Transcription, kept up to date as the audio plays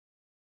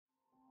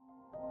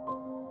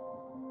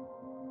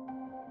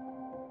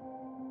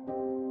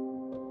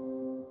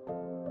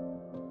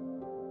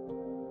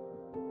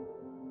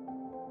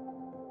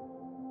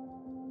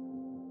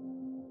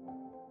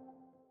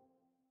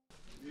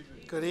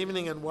Good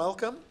evening and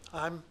welcome.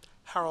 I'm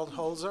Harold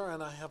Holzer,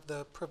 and I have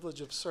the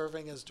privilege of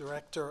serving as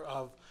director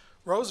of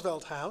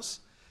Roosevelt House.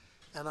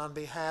 And on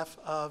behalf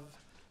of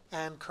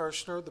Ann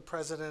Kirshner, the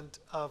president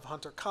of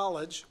Hunter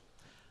College,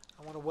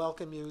 I want to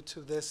welcome you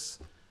to this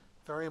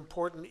very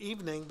important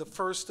evening, the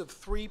first of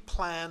three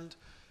planned,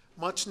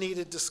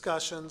 much-needed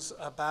discussions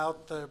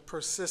about the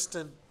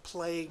persistent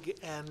plague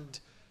and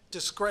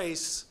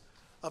disgrace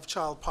of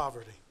child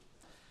poverty.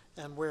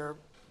 And we're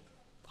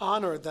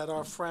honored that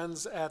our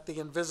friends at the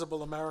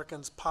Invisible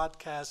Americans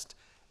podcast,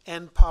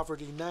 End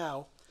Poverty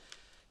Now,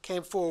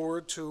 came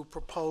forward to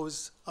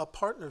propose a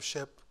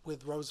partnership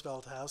with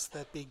Roosevelt House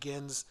that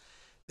begins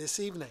this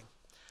evening.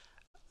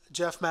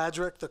 Jeff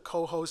Madrick, the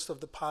co-host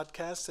of the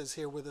podcast, is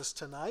here with us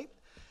tonight,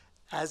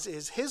 as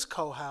is his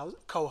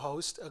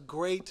co-host, a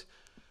great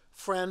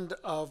friend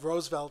of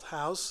Roosevelt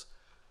House,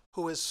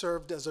 who has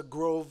served as a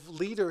Grove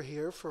leader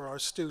here for our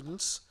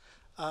students,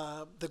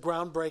 the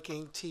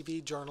groundbreaking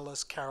TV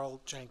journalist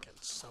Carol Jenkins.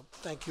 So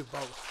thank you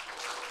both.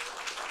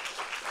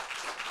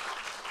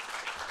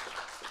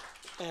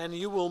 And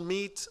you will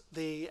meet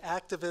the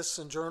activists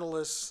and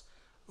journalists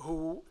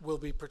who will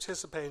be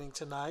participating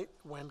tonight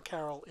when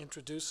Carol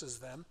introduces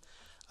them.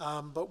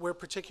 But we're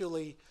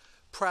particularly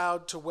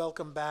proud to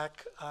welcome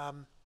back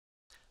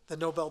the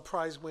Nobel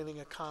Prize winning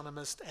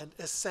economist and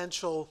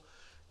essential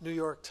New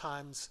York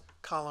Times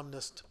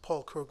columnist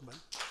Paul Krugman.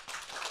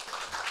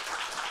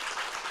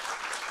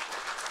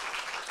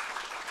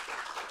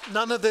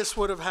 None of this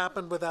would have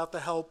happened without the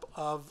help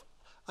of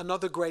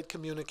another great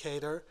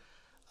communicator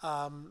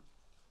and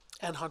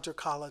Hunter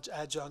College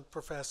adjunct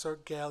professor,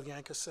 Gail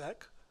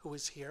Yankosek, who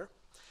is here,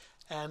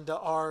 and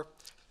our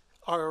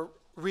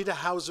Rita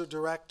Hauser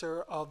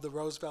director of the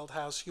Roosevelt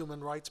House Human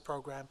Rights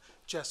Program,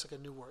 Jessica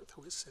Newworth,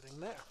 who is sitting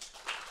there.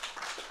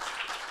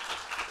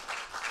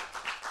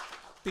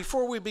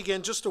 Before we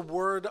begin, just a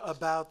word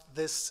about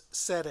this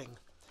setting,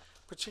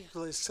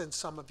 particularly since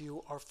some of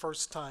you are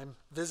first-time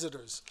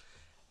visitors.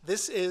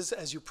 This is,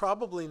 as you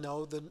probably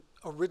know, the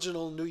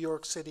original New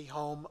York City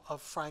home of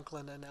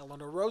Franklin and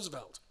Eleanor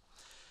Roosevelt.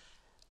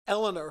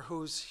 Eleanor,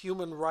 whose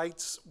human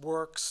rights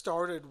work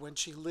started when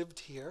she lived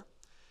here,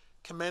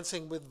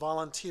 commencing with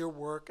volunteer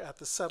work at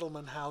the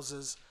settlement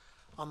houses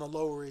on the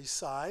Lower East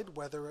Side,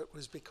 whether it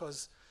was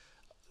because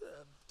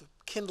the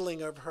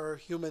kindling of her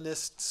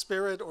humanist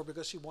spirit or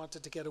because she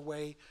wanted to get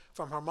away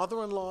from her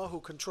mother-in-law who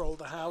controlled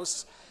the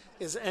house,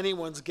 is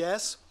anyone's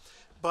guess.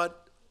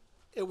 But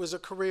it was a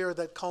career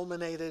that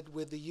culminated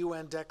with the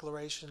UN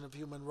Declaration of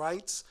Human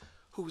Rights,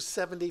 whose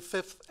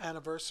 75th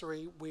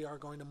anniversary we are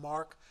going to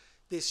mark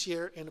this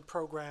year in a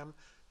program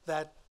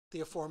that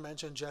the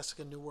aforementioned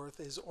Jessica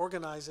Newworth is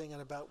organizing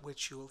and about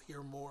which you will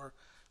hear more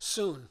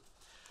soon.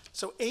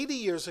 So 80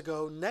 years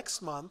ago,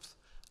 next month,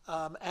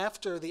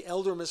 after the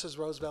elder Mrs.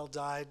 Roosevelt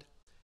died,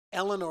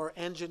 Eleanor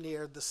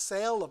engineered the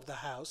sale of the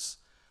house,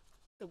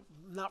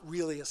 not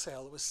really a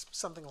sale, it was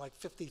something like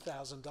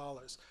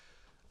 $50,000,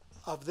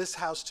 of this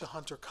house to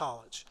Hunter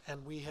College,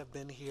 and we have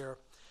been here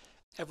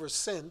ever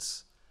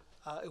since.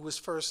 It was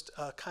first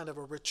kind of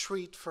a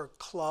retreat for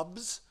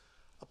clubs,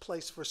 a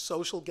place for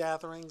social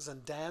gatherings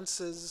and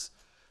dances,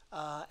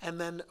 and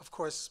then, of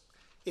course,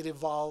 it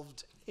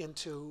evolved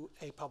into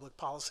a public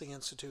policy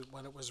institute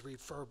when it was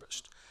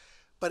refurbished.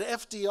 But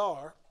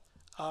FDR,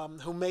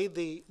 who made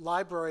the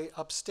library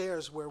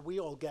upstairs where we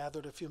all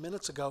gathered a few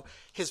minutes ago,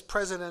 his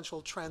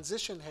presidential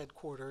transition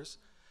headquarters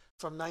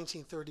from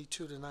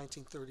 1932 to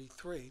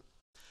 1933,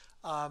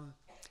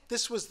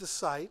 this was the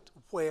site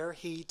where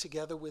he,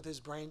 together with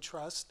his brain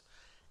trust,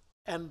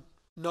 and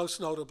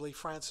most notably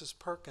Francis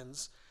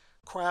Perkins,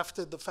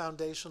 crafted the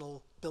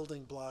foundational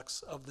building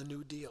blocks of the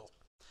New Deal,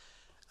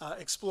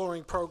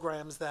 exploring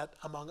programs that,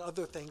 among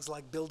other things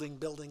like building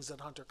buildings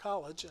at Hunter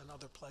College and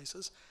other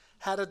places,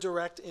 had a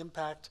direct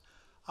impact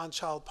on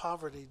child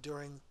poverty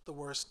during the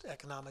worst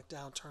economic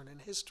downturn in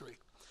history.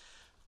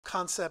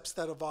 Concepts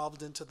that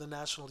evolved into the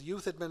National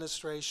Youth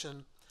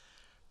Administration,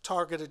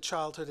 targeted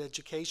childhood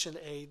education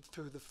aid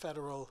through the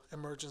Federal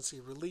Emergency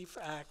Relief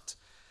Act,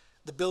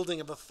 the building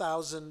of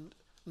 1,000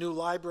 new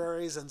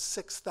libraries and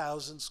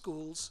 6,000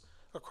 schools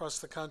across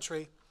the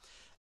country,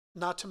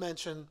 not to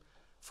mention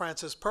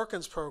Francis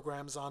Perkins'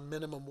 programs on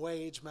minimum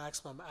wage,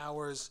 maximum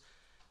hours,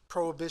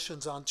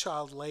 prohibitions on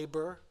child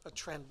labor, a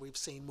trend we've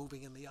seen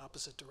moving in the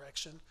opposite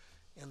direction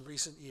in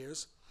recent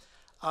years.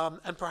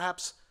 And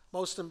perhaps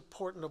most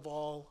important of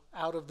all,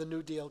 out of the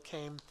New Deal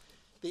came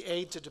the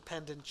Aid to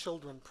Dependent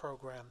Children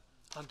program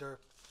under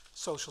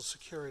Social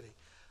Security.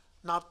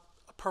 Not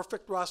a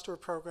perfect roster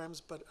of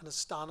programs, but an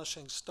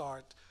astonishing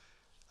start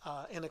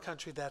in a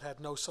country that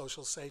had no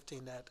social safety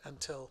net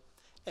until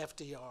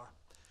FDR.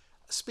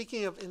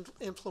 Speaking of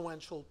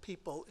influential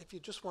people, if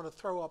you just want to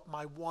throw up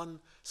my one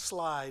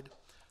slide,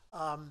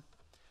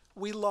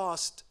 we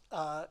lost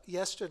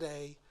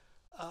yesterday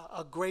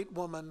a great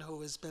woman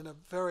who has been a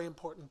very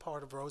important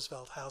part of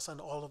Roosevelt House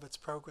and all of its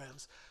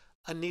programs,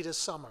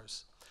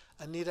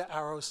 Anita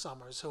Arrow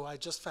Summers, who I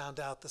just found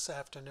out this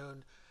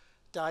afternoon,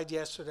 died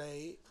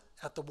yesterday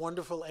at the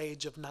wonderful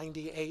age of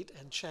 98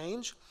 and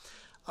change.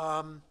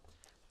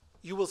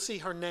 You will see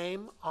her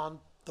name on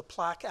the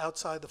plaque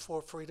outside the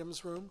Four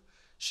Freedoms room.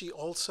 She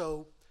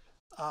also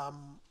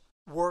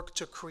worked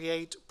to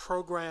create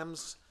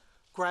programs,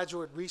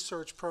 graduate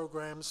research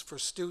programs for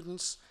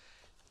students.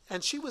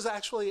 And she was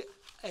actually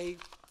a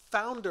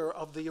founder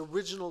of the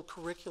original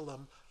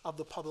curriculum of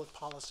the public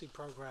policy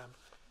program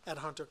at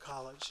Hunter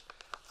College.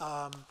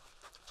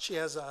 She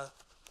has a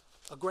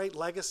great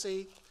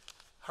legacy.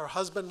 Her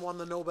husband won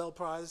the Nobel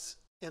Prize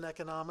in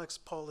economics.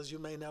 Paul, as you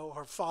may know,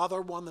 her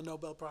father won the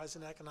Nobel Prize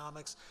in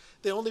economics.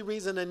 The only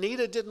reason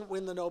Anita didn't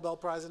win the Nobel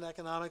Prize in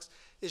economics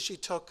is she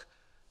took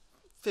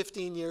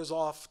 15 years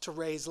off to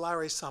raise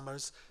Larry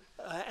Summers.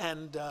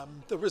 And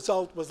the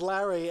result was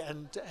Larry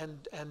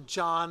and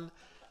John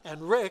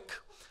and Rick.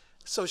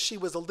 So she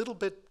was a little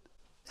bit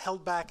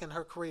held back in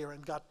her career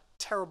and got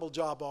terrible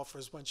job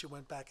offers when she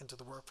went back into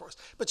the workforce.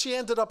 But she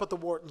ended up at the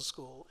Wharton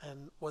School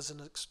and was an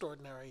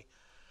extraordinary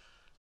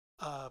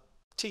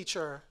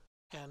teacher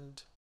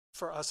and,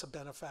 for us, a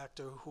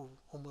benefactor whom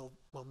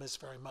we'll miss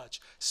very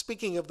much.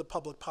 Speaking of the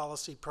public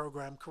policy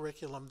program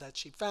curriculum that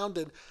she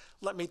founded,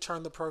 let me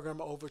turn the program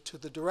over to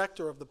the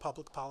director of the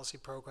public policy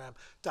program,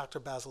 Dr.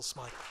 Basil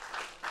Smikle.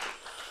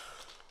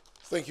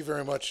 Thank you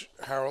very much,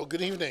 Harold.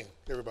 Good evening,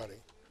 everybody.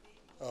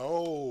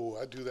 Oh,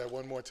 I do that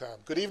one more time.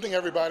 Good evening,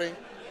 everybody.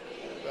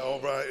 All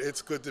right,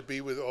 it's good to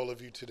be with all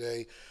of you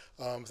today.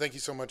 Thank you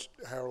so much,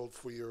 Harold,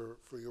 for your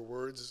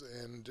words,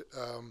 and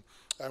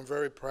I'm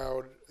very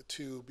proud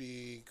to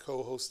be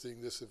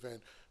co-hosting this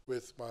event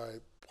with my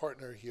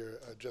partner here,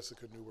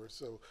 Jessica Newer.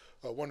 So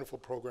a wonderful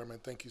program,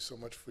 and thank you so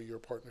much for your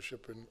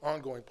partnership and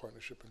ongoing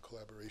partnership and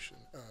collaboration,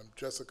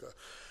 Jessica.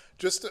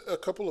 Just a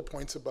couple of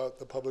points about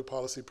the public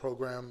policy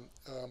program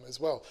as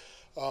well.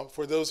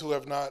 For those who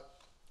have not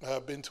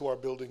been to our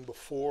building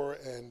before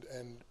and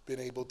been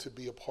able to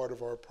be a part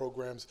of our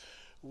programs,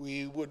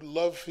 we would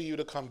love for you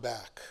to come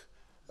back.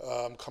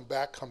 Come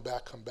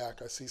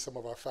back. I see some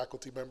of our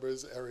faculty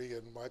members, Eri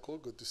and Michael,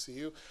 good to see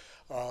you,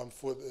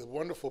 for the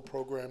wonderful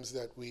programs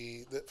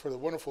for the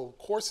wonderful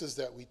courses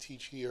that we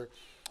teach here,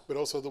 but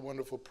also the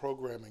wonderful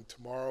programming.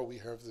 Tomorrow we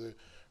have the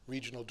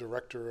regional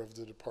director of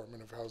the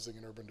Department of Housing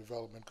and Urban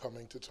Development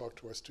coming to talk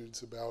to our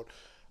students about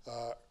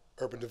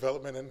urban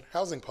development and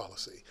housing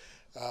policy.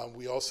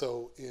 We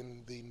also,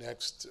 in the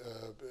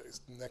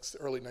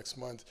early next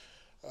month,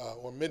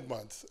 or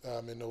mid-month,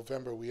 in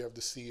November, we have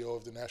the CEO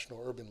of the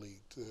National Urban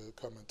League to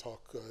come and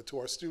talk to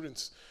our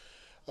students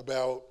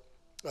about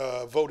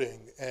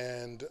voting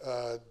and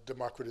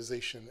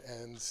democratization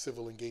and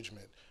civil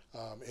engagement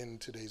in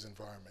today's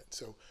environment.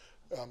 So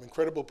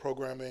incredible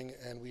programming,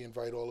 and we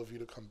invite all of you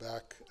to come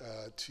back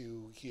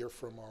to hear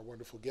from our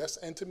wonderful guests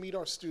and to meet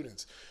our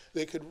students.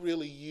 They could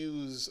really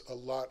use a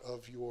lot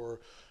of your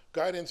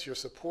guidance, your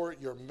support,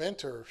 your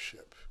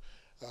mentorship,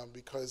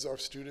 because our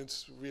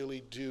students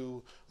really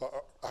do,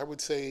 I would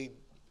say,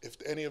 if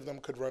any of them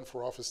could run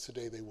for office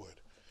today, they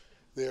would.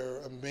 They're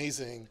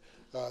amazing.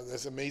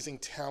 There's amazing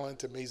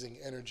talent, amazing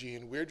energy,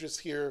 and we're just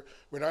here,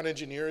 we're not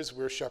engineers,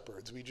 we're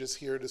shepherds. We're just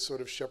here to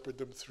sort of shepherd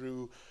them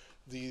through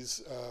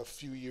these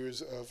few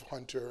years of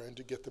Hunter and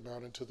to get them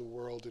out into the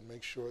world and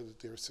make sure that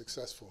they're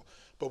successful.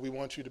 But we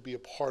want you to be a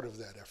part of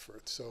that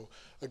effort. So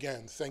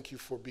again, thank you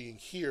for being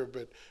here,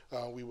 but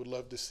we would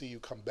love to see you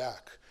come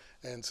back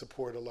and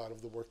support a lot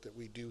of the work that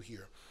we do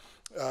here.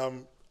 I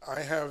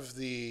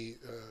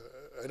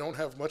don't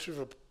have much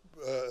of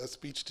a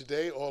speech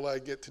today. All I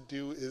get to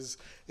do is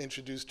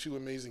introduce two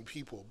amazing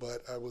people,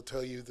 but I will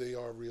tell you they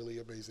are really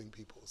amazing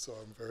people. So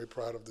I'm very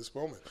proud of this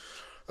moment.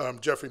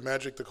 Jeffrey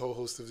Madrick, the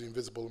co-host of the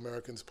Invisible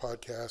Americans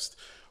podcast,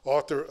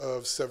 author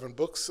of 7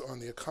 books on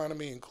the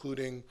economy,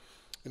 including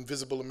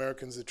Invisible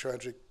Americans, The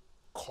Tragic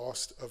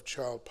Cost of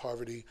Child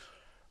Poverty,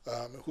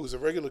 who is a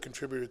regular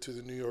contributor to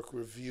the New York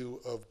Review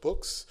of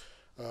Books,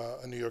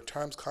 a New York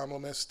Times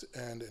columnist,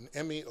 and an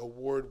Emmy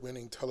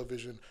award-winning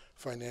television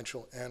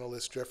financial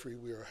analyst. Jeffrey,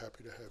 we are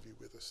happy to have you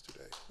with us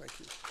today.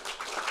 Thank you.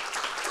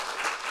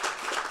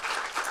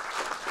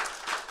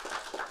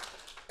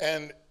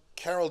 And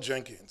Carol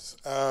Jenkins.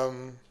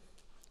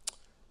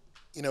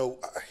 You know,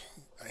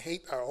 I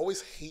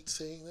always hate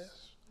saying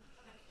this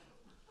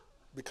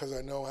because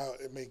I know how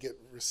it may get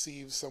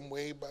received some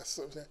way by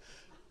something.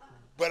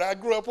 But I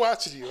grew up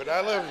watching you, and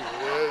I love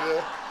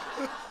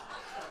you.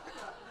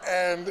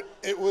 And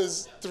it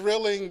was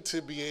thrilling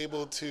to be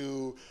able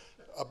to,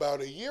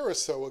 about a year or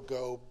so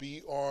ago,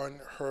 be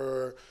on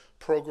her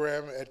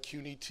program at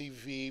CUNY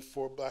TV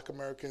for Black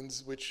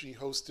Americans, which she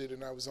hosted,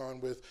 and I was on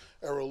with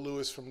Errol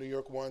Lewis from New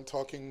York One,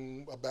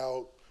 talking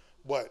about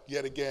what,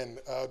 yet again,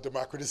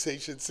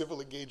 democratization, civil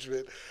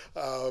engagement,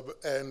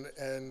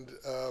 and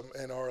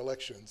our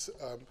elections.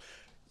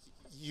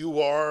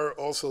 You are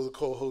also the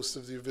co-host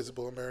of the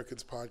Invisible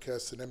Americans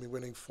podcast, an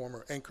Emmy-winning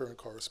former anchor and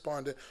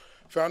correspondent,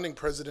 founding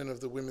president of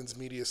the Women's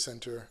Media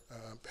Center,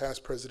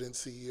 past president,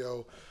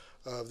 CEO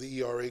of the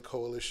ERA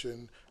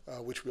Coalition,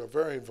 which we are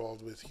very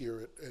involved with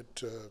here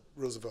at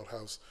Roosevelt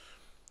House,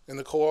 and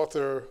the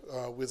co-author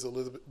with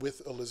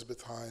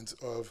Elizabeth Hines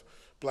of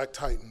Black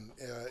Titan,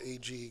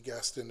 A.G.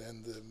 Gaston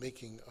and the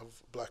Making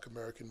of Black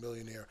American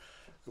Millionaire,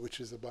 which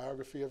is a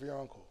biography of your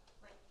uncle.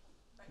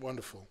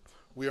 Wonderful.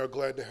 We are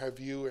glad to have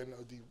you and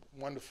the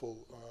wonderful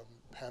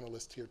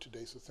panelists here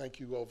today. So thank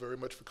you all very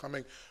much for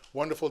coming.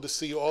 Wonderful to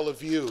see all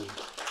of you.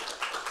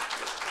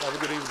 Have a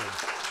good evening.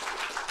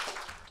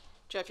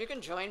 Jeff, you can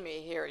join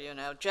me here, you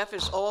know. Jeff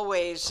is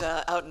always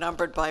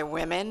outnumbered by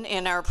women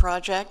in our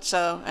project,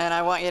 so, and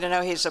I want you to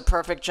know he's a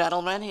perfect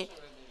gentleman. Do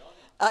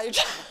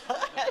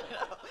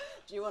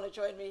you want to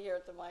join me here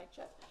at the mic,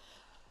 Jeff?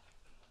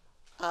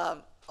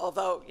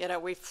 Although, you know,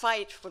 we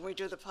fight when we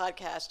do the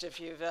podcast,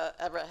 if you've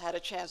ever had a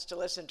chance to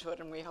listen to it,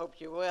 and we hope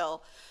you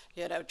will,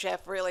 you know,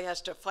 Jeff really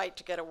has to fight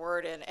to get a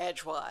word in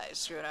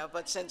edgewise, you know,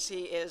 but since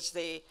he is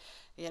the,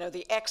 you know,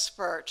 the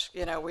expert,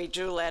 you know, we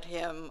do let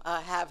him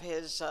have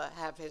his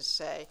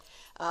say.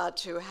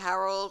 To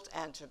Harold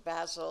and to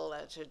Basil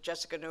and to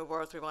Jessica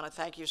Newworth, we want to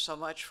thank you so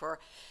much for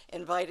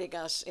inviting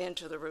us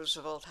into the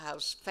Roosevelt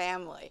House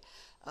family.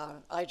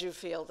 I do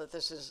feel that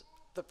this is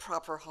the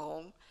proper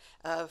home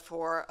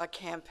for a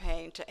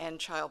campaign to end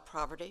child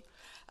poverty,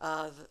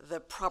 the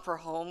proper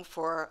home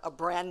for a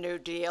brand new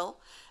deal.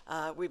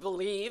 We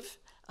believe,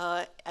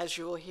 as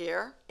you will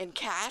hear, in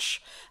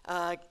cash,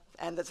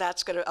 and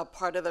that's going to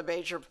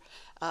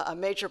a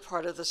major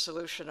part of the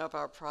solution of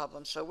our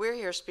problem. So we're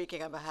here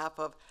speaking on behalf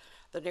of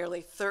the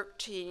nearly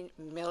 13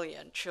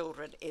 million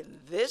children in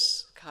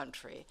this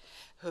country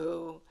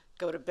who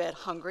go to bed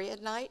hungry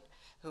at night,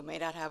 who may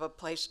not have a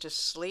place to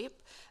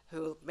sleep,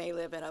 who may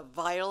live in a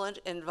violent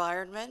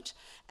environment,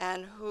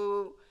 and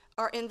who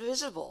are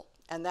invisible.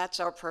 And that's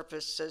our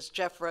purpose, as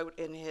Jeff wrote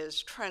in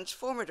his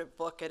transformative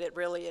book, and it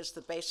really is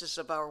the basis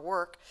of our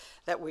work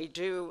that we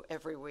do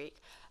every week,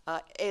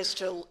 is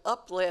to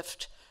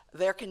uplift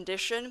their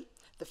condition,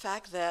 the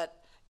fact that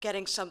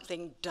getting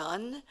something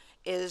done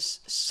is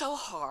so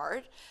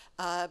hard,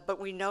 but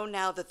we know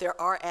now that there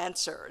are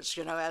answers,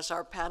 you know, as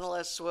our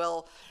panelists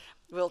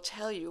will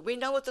tell you. We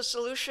know what the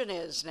solution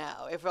is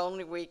now, if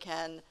only we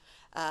can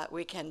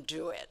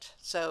do it.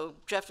 So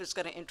Jeff is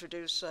going to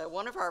introduce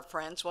one of our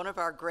friends, one of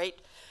our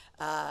great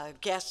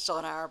guests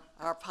on our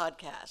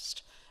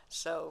podcast.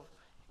 So,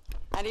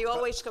 and he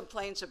always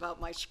complains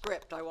about my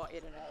script. I want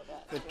you to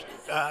know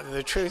that.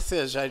 The truth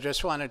is, I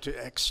just wanted to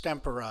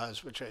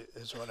extemporize, which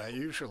is what I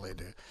usually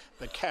do,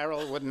 but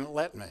Carol wouldn't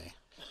let me.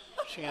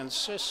 She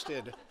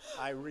insisted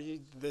I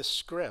read this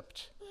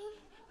script.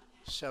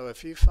 So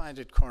if you find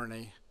it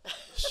corny,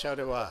 so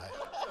do I.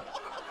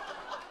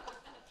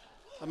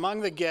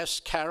 Among the guests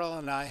Carol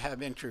and I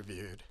have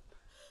interviewed,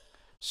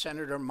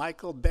 Senator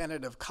Michael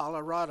Bennet of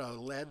Colorado,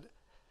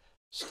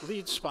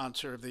 lead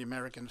sponsor of the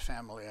American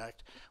Family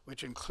Act,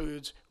 which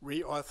includes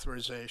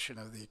reauthorization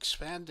of the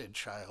expanded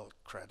child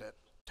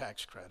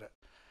tax credit.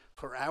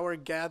 For our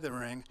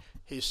gathering,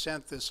 he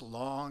sent this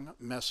long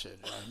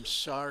message. I'm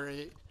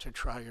sorry to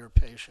try your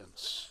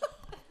patience.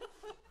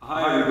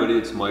 Hi everybody,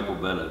 it's Michael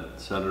Bennet,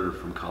 Senator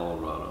from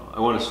Colorado. I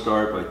want to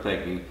start by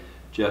thanking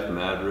Jeff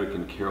Madrick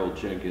and Carol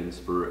Jenkins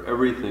for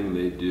everything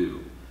they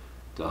do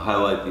to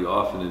highlight the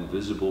often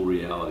invisible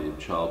reality of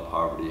child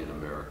poverty in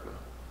America.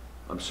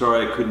 I'm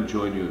sorry I couldn't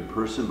join you in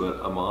person, but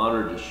I'm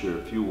honored to share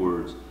a few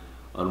words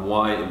on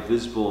why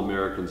Invisible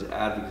Americans'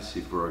 advocacy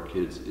for our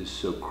kids is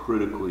so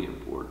critically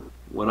important.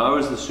 When I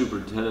was the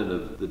superintendent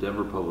of the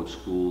Denver Public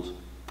Schools,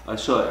 I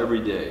saw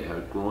every day how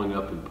growing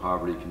up in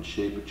poverty can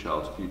shape a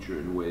child's future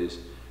in ways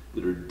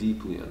that are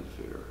deeply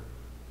unfair.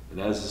 And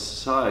as a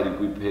society,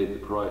 we paid the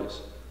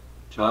price.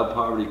 Child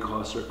poverty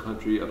costs our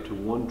country up to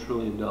 $1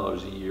 trillion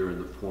a year in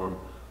the form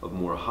of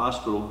more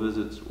hospital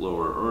visits,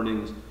 lower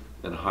earnings,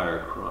 and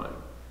higher crime.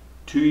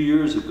 2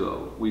 years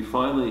ago, we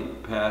finally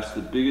passed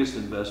the biggest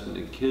investment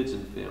in kids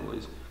and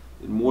families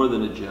in more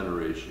than a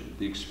generation,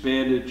 the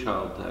expanded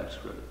child tax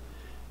credit.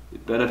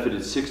 It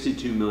benefited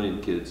 62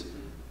 million kids,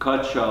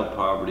 cut child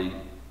poverty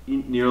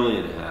nearly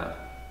in half,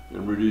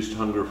 and reduced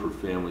hunger for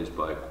families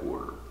by a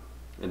quarter.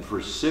 And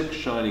for 6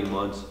 shining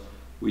months,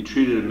 we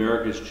treated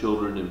America's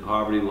children in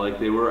poverty like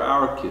they were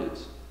our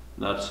kids,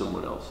 not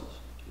someone else's.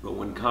 But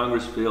when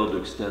Congress failed to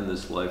extend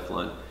this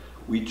lifeline,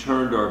 we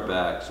turned our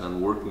backs on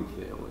working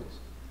families,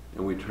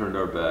 and we turned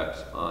our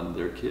backs on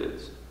their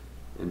kids.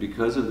 And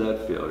because of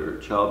that failure,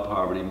 child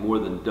poverty more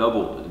than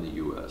doubled in the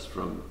U.S.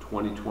 from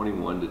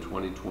 2021 to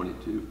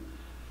 2022.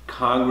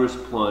 Congress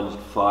plunged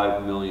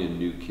 5 million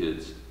new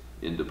kids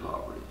into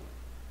poverty.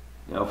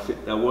 Now,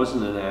 that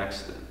wasn't an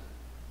accident.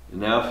 And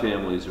now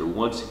families are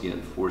once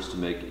again forced to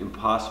make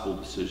impossible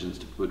decisions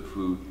to put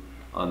food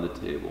on the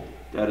table.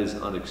 That is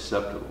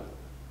unacceptable.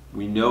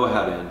 We know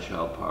how to end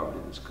child poverty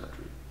in this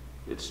country.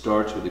 It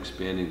starts with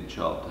expanding the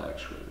child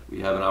tax credit.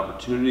 We have an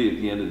opportunity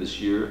at the end of this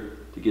year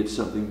to get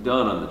something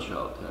done on the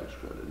child tax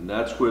credit, and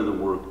that's where the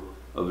work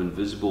of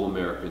Invisible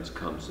Americans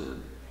comes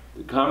in.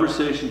 The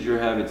conversations you're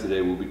having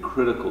today will be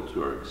critical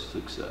to our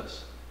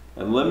success.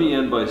 And let me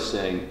end by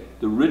saying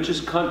the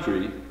richest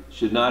country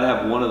should not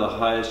have one of the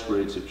highest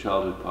rates of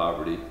childhood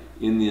poverty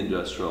in the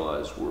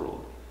industrialized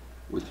world.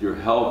 With your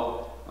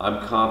help,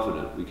 I'm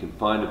confident we can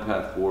find a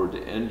path forward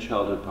to end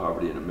childhood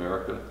poverty in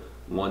America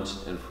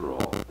once and for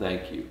all.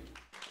 Thank you.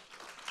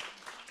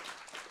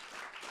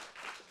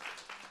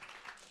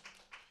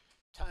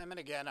 Time and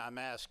again, I'm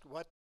asked,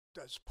 what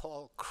does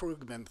Paul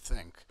Krugman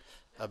think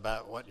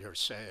about what you're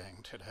saying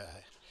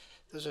today?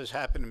 This has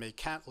happened to me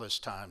countless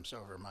times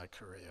over my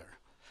career.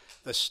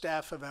 The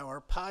staff of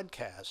our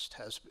podcast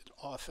has been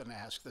often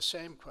asked the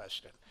same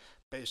question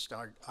based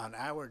on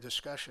our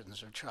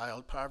discussions of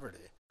child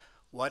poverty.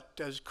 What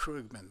does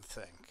Krugman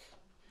think?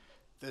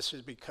 This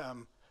has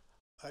become,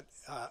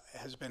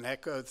 has been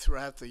echoed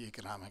throughout the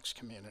economics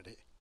community.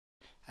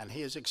 And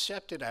he has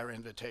accepted our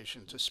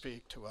invitation to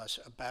speak to us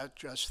about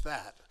just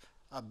that,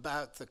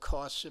 about the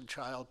costs of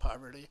child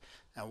poverty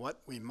and what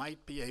we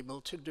might be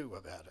able to do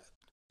about it.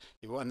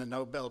 He won the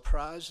Nobel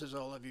Prize, as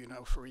all of you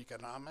know, for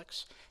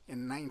economics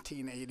in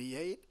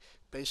 1988,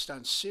 based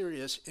on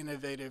serious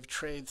innovative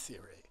trade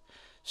theory.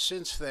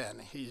 Since then,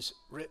 he's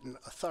written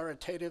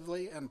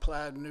authoritatively and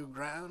plowed new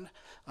ground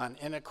on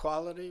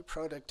inequality,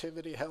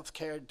 productivity,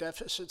 healthcare,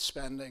 deficit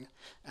spending,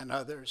 and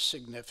other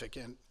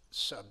significant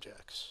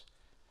subjects.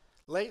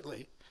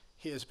 Lately,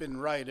 he has been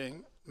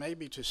writing,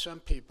 maybe to some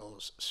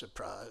people's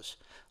surprise,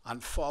 on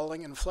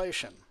falling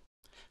inflation,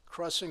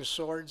 crossing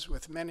swords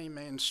with many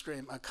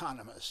mainstream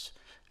economists,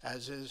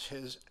 as is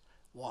his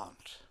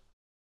wont.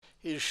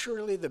 He is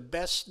surely the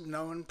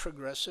best-known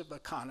progressive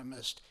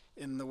economist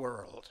in the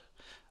world,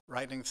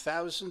 writing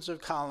thousands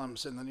of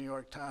columns in the New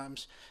York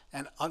Times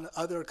and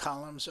other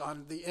columns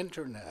on the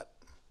internet.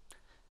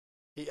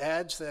 He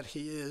adds that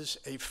he is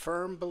a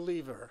firm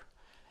believer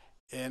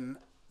in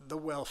the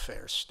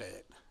welfare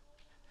state.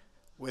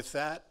 With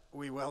that,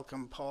 we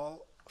welcome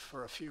Paul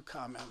for a few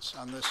comments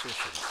on this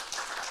issue.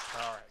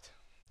 All right.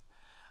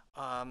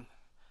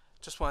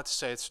 Just wanted to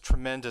say it's a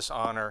tremendous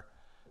honor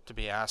to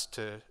be asked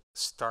to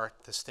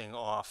start this thing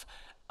off.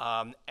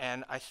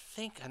 And I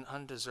think an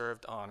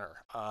undeserved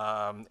honor,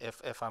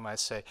 if I might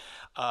say.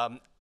 I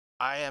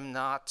am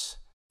not,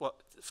 well,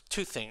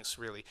 two things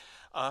really.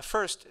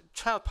 First,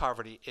 child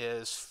poverty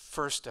is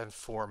first and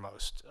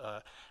foremost,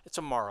 it's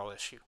a moral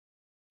issue.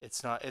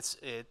 It's not,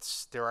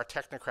 there are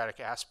technocratic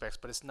aspects,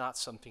 but it's not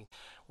something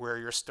where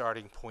your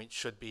starting point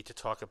should be to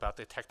talk about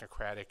the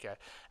technocratic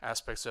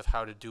aspects of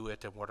how to do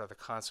it and what are the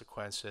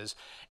consequences.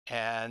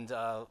 And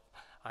I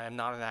am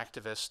not an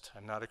activist,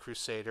 I'm not a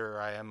crusader,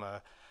 I am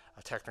a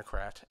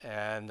technocrat.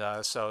 And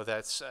so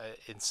that's,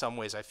 in some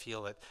ways I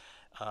feel it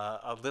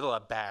a little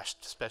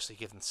abashed, especially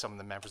given some of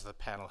the members of the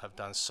panel have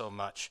done so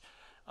much,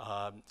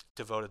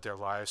 devoted their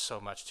lives so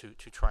much to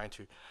trying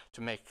to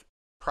make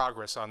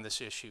progress on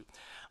this issue.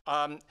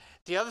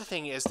 The other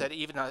thing is that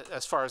even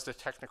as far as the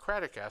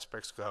technocratic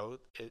aspects go,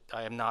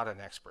 I am not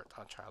an expert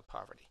on child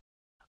poverty.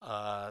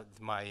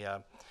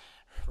 My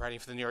writing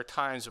for the New York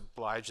Times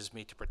obliges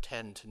me to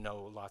pretend to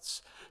know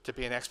lots, to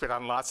be an expert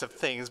on lots of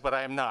things, but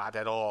I am not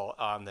at all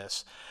on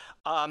this.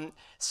 But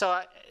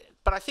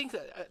I think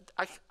that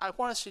I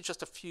want to say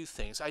just a few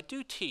things. I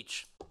do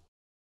teach.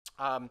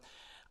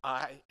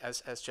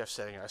 As Jeff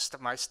said,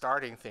 my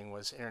starting thing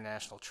was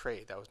international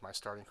trade. That was my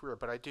starting career.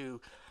 But I do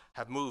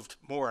have moved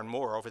more and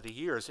more over the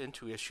years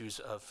into issues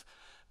of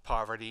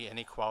poverty,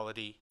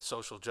 inequality,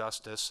 social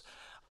justice.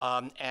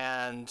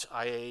 And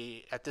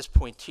I, at this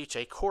point, teach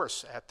a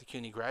course at the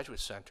CUNY Graduate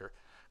Center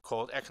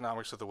called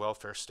Economics of the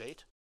Welfare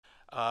State,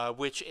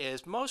 which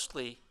is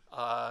mostly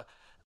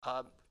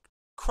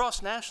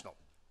cross-national.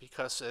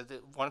 Because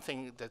one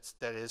thing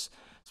that is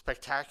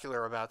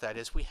spectacular about that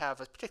is we have,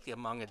 particularly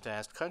among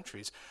advanced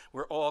countries,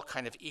 we're all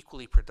kind of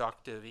equally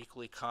productive,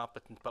 equally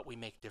competent, but we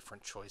make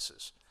different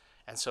choices.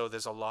 And so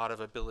there's a lot of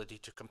ability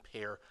to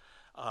compare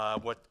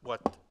what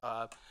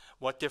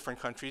different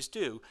countries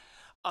do.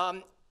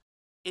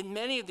 In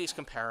many of these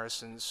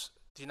comparisons,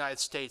 the United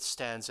States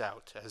stands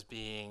out as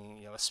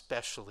being,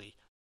 especially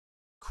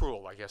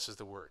cruel, I guess is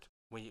the word.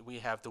 We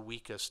have the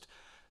weakest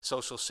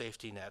social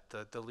safety net,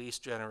 the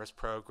least generous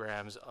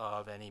programs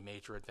of any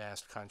major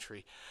advanced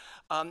country.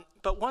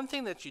 But one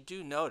thing that you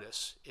do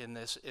notice in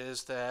this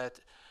is that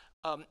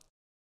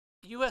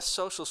U.S.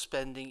 social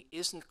spending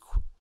isn't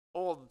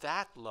all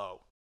that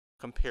low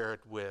compared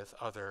with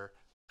other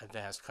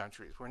advanced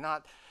countries.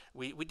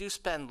 We do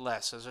spend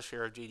less as a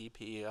share of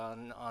GDP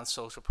on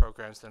social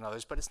programs than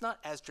others, but it's not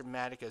as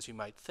dramatic as you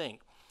might think.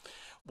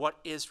 What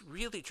is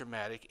really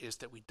dramatic is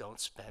that we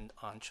don't spend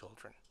on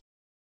children.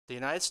 The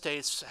United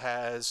States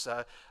has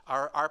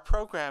our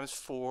programs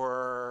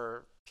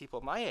for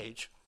people my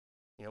age.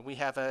 We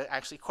have a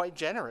actually quite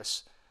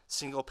generous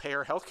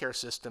single-payer healthcare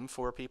system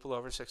for people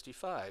over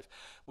 65.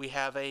 We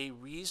have a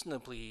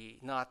reasonably,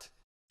 not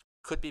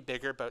could be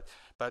bigger, but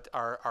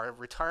our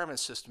retirement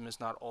system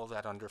is not all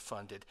that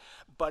underfunded.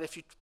 But if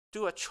you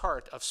do a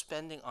chart of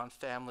spending on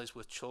families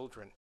with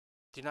children,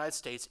 the United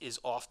States is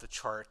off the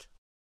chart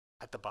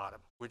at the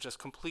bottom. We're just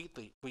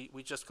completely,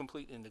 we just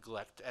completely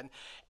neglect.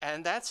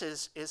 And that's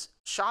is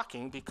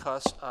shocking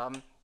because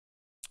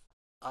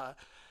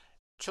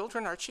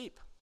children are cheap.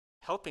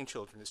 Helping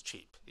children is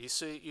cheap. You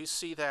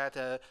see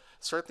that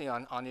certainly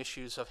on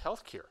issues of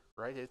healthcare,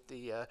 right?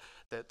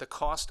 The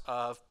cost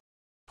of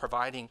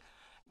providing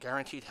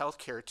guaranteed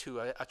healthcare to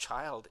a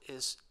child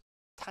is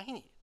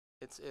tiny.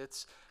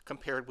 It's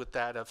compared with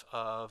that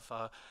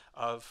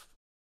of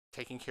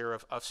taking care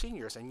of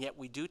seniors, and yet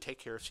we do take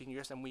care of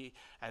seniors, and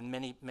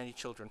many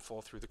children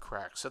fall through the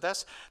cracks. So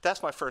that's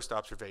my first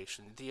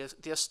observation.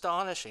 The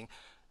astonishing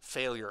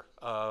failure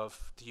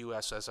of the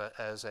U.S. as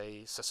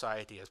a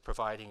society as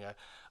providing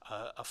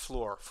a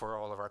floor for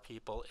all of our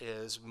people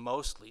is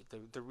mostly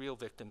the real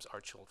victims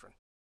are children.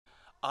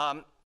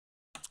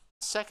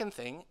 Second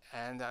thing,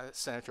 and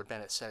Senator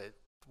Bennett said it,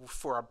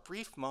 for a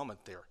brief moment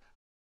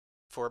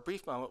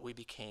we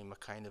became a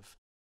kind of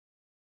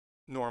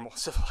normal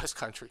civilized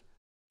country.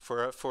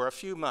 For a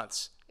few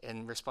months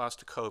in response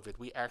to COVID,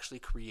 we actually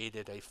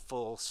created a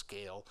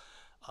full-scale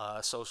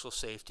social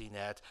safety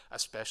net,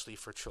 especially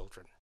for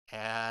children.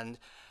 And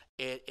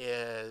it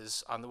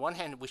is, on the one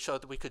hand, we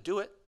showed that we could do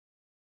it.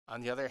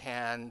 On the other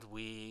hand,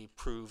 we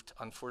proved,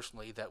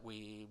 unfortunately, that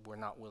we were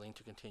not willing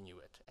to continue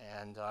it.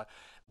 And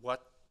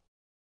what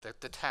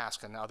the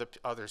task, and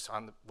others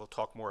we'll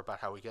talk more about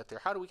how we get there.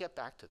 How do we get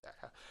back to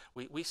that?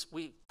 We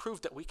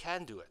proved that we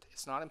can do it.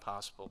 It's not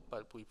impossible,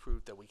 but we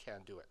proved that we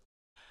can do it.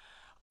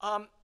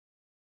 I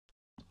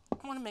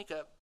want to make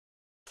a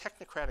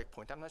technocratic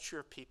point. I'm not sure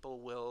if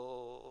people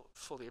will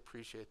fully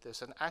appreciate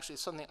this, and actually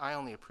it's something I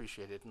only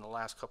appreciated in the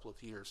last couple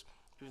of years,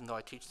 even though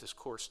I teach this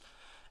course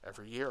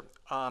every year.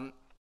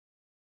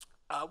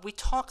 We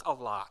talk a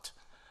lot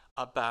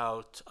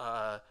about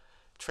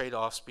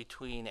trade-offs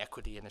between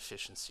equity and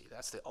efficiency.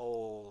 That's the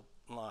old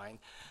line,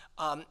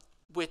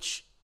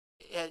 which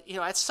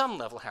at some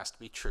level has to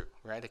be true,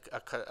 right?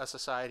 A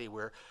society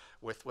where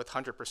with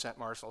 100%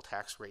 marginal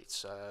tax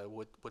rates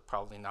would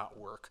probably not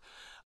work.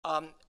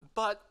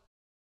 But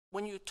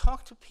when you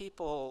talk to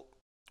people,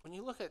 when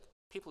you look at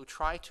people who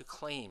try to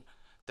claim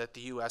that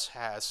the U.S.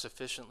 has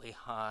sufficiently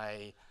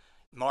high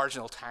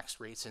marginal tax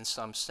rates in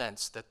some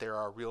sense that there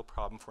are a real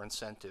problem for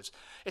incentives,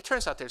 it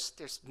turns out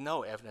there's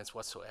no evidence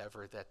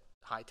whatsoever that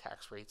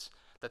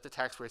the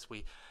tax rates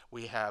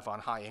we have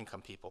on high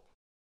income people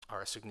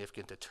are a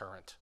significant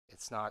deterrent.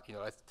 It's not,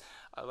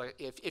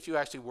 if you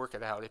actually work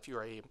it out, if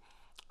you're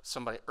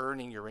somebody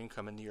earning your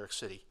income in New York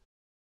City,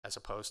 as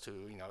opposed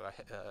to a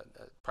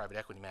private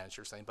equity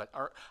manager or something, but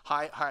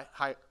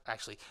high.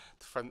 Actually,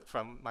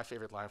 from my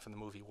favorite line from the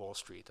movie Wall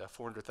Street,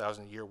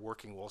 400,000 a year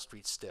working Wall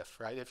Street stiff,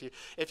 right?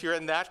 If you're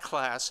in that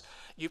class,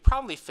 you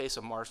probably face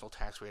a marginal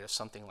tax rate of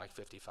something like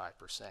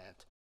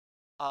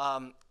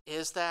 55%.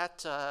 Is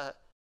that?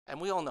 And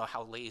we all know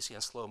how lazy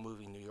and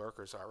slow-moving New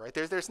Yorkers are, right?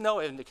 There's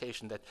no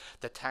indication that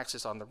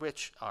taxes on the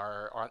rich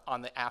are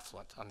on the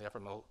affluent, on the upper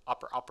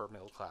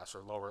middle class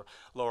or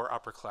lower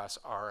upper class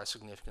are a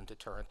significant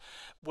deterrent.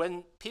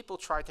 When people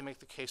try to make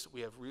the case that we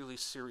have really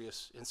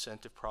serious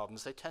incentive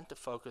problems, they tend to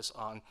focus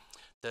on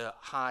the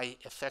high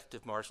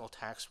effective marginal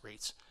tax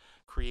rates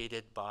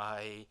created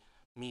by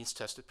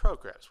means-tested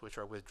programs, which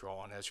are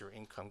withdrawn as your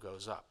income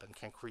goes up and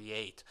can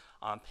create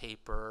on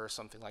paper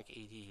something like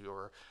 80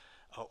 or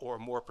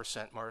more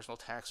percent marginal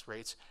tax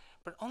rates.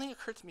 But it only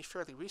occurred to me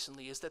fairly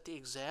recently is that the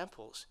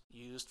examples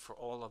used for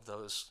all of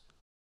those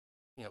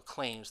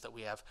claims that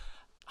we have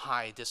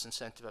high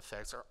disincentive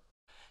effects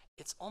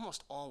it's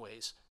almost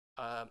always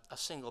a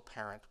single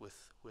parent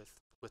with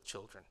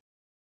children.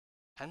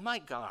 And my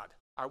God,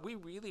 are we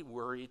really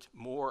worried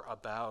more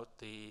about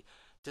the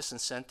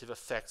disincentive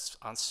effects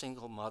on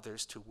single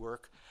mothers to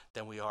work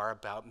than we are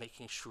about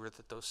making sure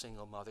that those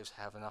single mothers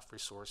have enough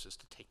resources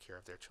to take care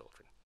of their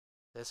children?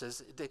 This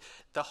is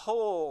the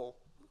whole.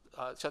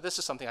 So this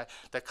is something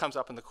that comes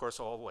up in the course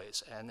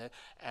always, and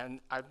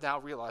I've now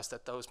realized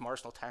that those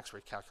marginal tax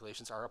rate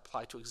calculations are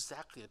applied to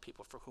exactly the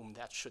people for whom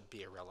that should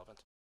be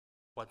irrelevant.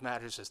 What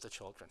matters is the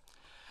children.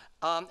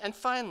 And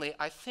finally,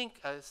 I think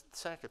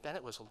Senator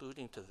Bennett was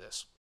alluding to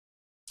this.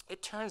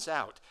 It turns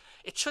out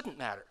it shouldn't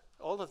matter.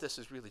 All of this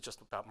is really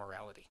just about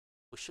morality.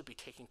 We should be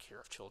taking care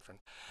of children,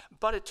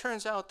 but it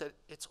turns out that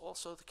it's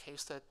also the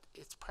case that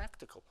it's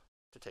practical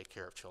to take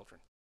care of children.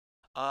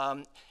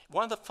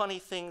 One of the funny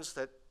things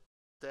that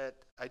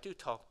I do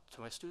talk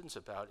to my students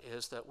about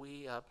is that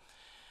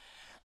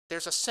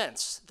there's a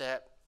sense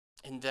that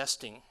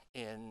investing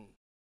in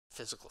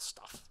physical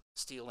stuff,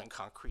 steel and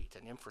concrete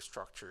and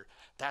infrastructure,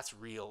 that's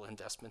real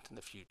investment in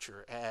the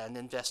future. And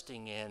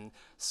investing in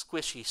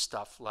squishy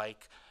stuff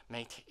like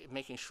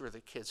making sure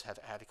that kids have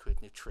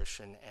adequate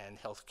nutrition and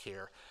health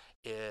care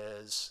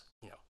is,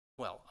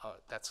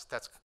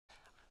 that's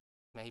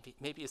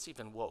maybe it's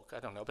even woke. I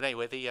don't know. But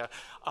anyway,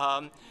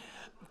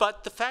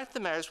 but the fact of the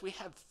matter is we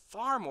have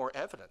far more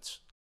evidence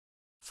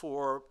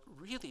for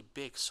really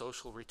big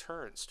social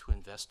returns to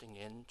investing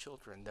in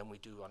children than we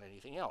do on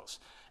anything else.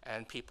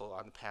 And people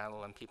on the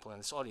panel and people in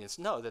this audience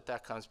know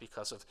that comes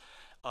because of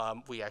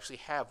we actually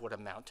have what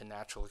amount to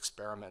natural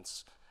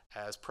experiments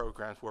as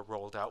programs were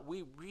rolled out.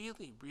 We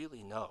really,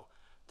 really know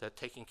that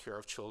taking care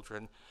of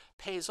children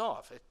pays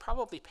off. It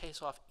probably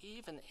pays off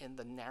even in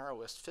the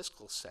narrowest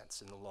fiscal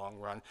sense in the long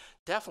run.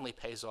 Definitely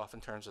pays off in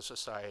terms of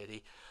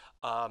society.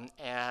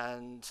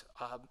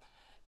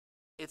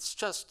 It's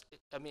just,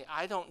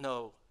 I don't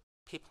know,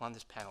 people on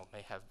this panel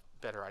may have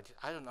better ideas.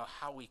 I don't know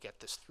how we get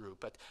this through,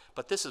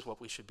 but this is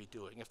what we should be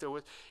doing.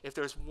 If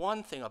there's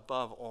one thing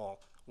above all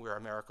where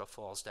America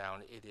falls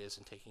down, it is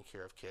in taking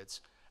care of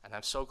kids. And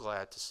I'm so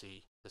glad to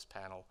see this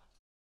panel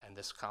and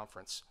this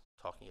conference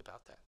talking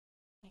about that.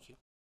 Thank you.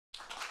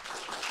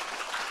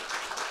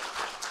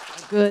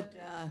 A good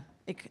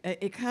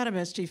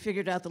economist, he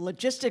figured out the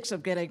logistics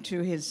of getting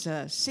to his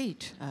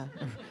seat.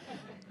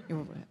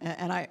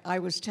 And I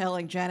was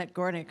telling Janet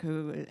Gornick,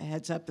 who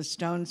heads up the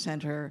Stone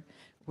Center,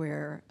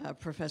 where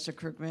Professor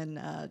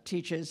Krugman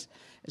teaches,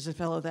 is a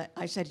fellow that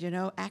I said,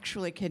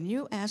 actually, can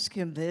you ask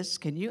him this?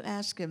 Can you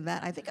ask him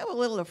that? I think I'm a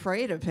little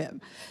afraid of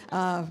him.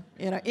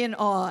 In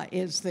awe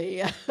is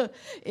the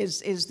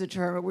is the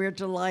term. We're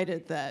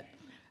delighted that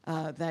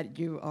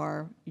you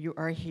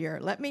are here.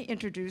 Let me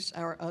introduce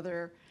our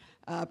other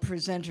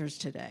presenters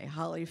today.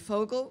 Holly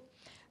Fogle,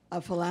 a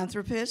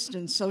philanthropist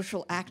and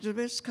social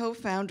activist,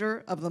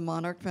 co-founder of the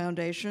Monarch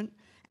Foundation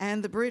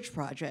and the Bridge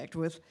Project,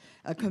 with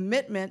a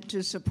commitment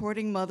to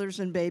supporting mothers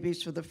and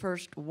babies for the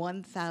first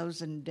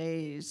 1,000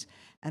 days,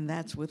 and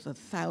that's with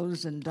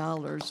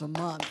 $1,000 a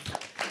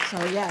month.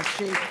 So yeah,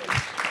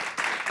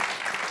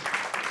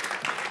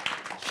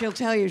 she'll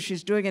tell you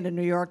she's doing it in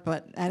New York,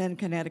 and in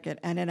Connecticut,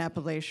 and in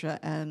Appalachia,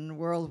 and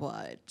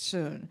worldwide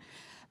soon.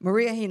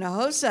 Maria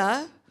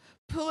Hinojosa,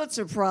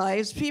 Pulitzer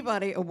Prize,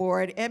 Peabody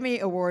Award, Emmy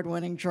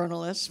Award-winning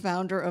journalist,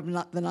 founder of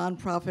the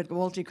nonprofit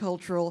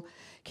Multicultural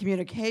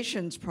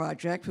Communications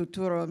Project,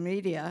 Futuro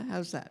Media.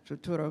 How's that?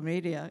 Futuro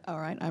Media. All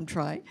right, I'm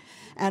trying.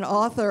 And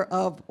author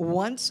of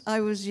Once I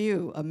Was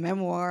You, a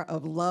memoir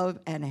of love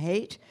and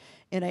hate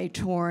in a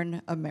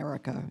torn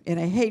America.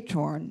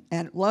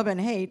 Love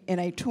and hate in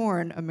a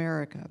torn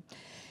America.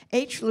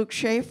 H. Luke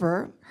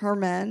Shaefer,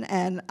 Herman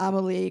and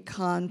Amelie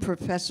Kahn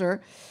Professor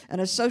and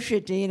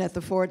Associate Dean at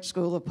the Ford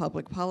School of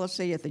Public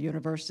Policy at the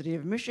University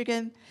of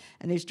Michigan,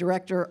 and he's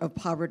Director of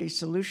Poverty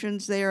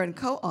Solutions there and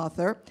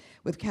co-author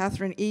with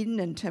Catherine Eden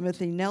and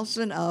Timothy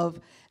Nelson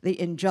of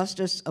The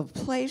Injustice of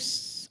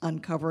Place,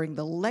 Uncovering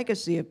the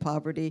Legacy of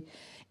Poverty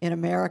in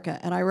America.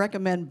 And I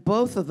recommend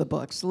both of the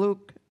books.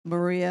 Luke,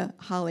 Maria,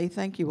 Holly,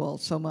 thank you all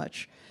so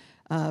much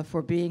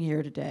for being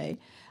here today.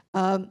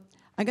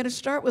 I'm going to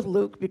start with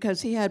Luke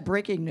because he had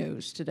breaking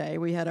news today.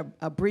 We had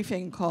a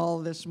briefing call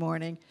this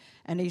morning,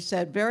 and he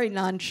said very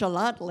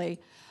nonchalantly,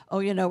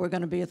 we're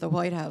going to be at the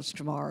White House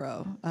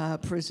tomorrow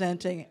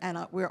presenting,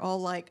 and we're all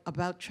like,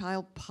 about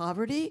child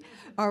poverty?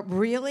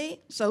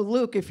 Really? So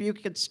Luke, if you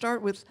could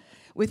start with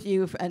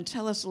you and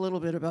tell us a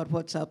little bit about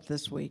what's up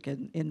this week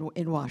in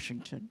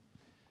Washington.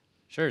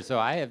 Sure. So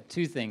I have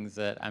two things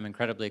that I'm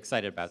incredibly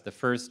excited about. The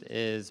first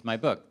is my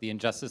book, The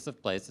Injustice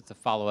of Place. It's a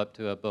follow-up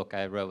to a book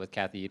I wrote with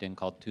Kathy Eden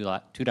called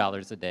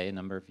 $2 a Day a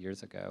number of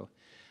years ago.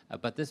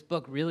 But this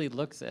book really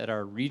looks at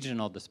our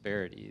regional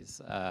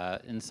disparities.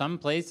 In some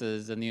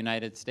places in the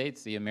United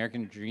States, the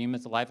American dream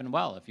is alive and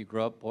well. If you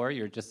grow up poor,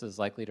 you're just as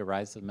likely to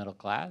rise to the middle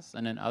class.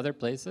 And in other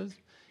places,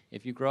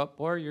 if you grow up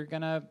poor, you're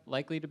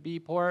likely to be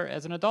poor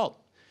as an adult.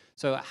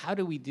 So how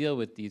do we deal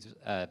with these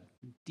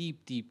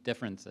deep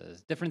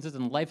differences? Differences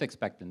in life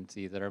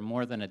expectancy that are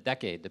more than a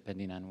decade,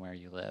 depending on where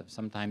you live,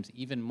 sometimes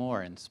even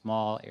more in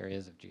small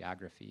areas of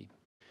geography.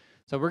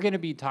 So we're going to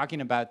be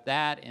talking about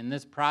that in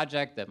this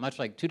project that, much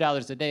like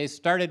 $2 a Day,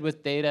 started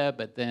with data,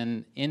 but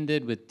then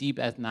ended with deep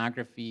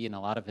ethnography and a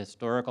lot of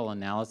historical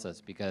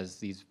analysis, because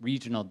these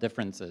regional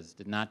differences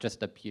did not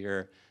just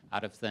appear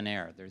out of thin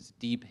air. There's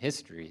deep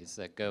histories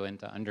that go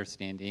into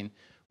understanding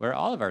where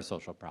all of our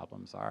social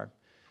problems are.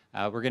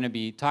 We're going to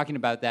be talking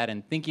about that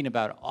and thinking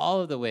about all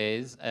of the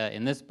ways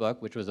in this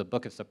book, which was a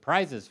book of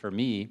surprises for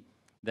me,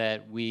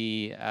 that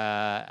we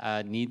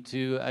need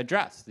to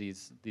address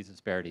these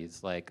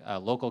disparities, like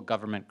local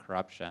government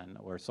corruption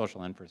or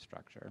social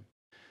infrastructure.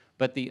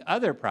 But the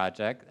other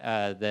project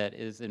that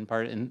is in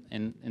part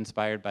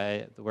inspired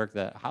by the work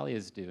that Holly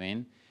is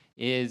doing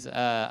is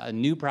a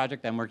new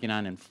project I'm working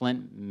on in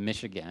Flint,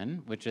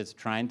 Michigan, which is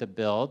trying to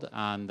build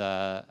on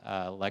the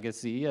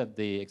legacy of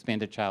the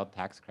expanded child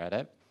tax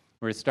credit.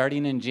 We're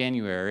starting in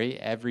January.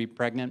 Every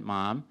pregnant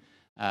mom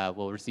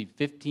will receive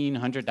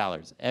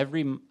 $1,500.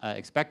 Every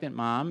expectant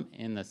mom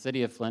in the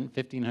city of Flint,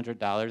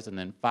 $1,500, and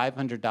then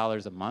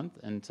 $500 a month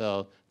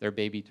until their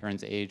baby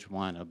turns age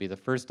 1. It'll be the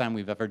first time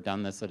we've ever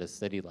done this at a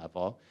city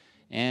level.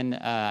 And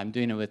I'm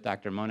doing it with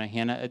Dr. Mona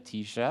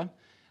Hanna-Attisha.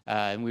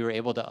 And we were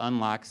able to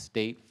unlock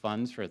state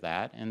funds for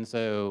that. And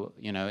so,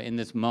 in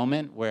this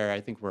moment where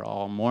I think we're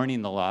all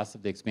mourning the loss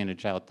of the expanded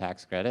child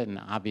tax credit, and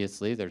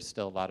obviously there's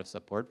still a lot of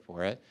support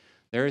for it,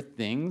 there are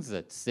things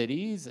that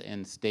cities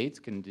and states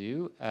can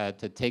do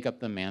to take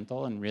up the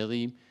mantle and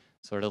really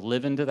sort of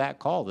live into that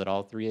call that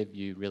all three of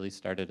you really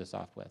started us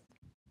off with.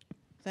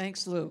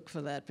 Thanks, Luke,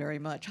 for that very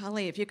much.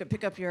 Holly, if you could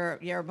pick up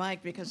your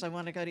mic, because I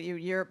want to go to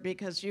you.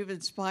 Because you've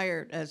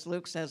inspired, as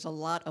Luke says, a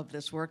lot of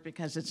this work,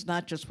 because it's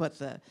not just what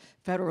the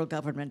federal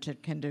government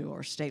can do,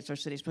 or states or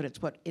cities, but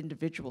it's what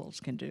individuals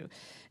can do.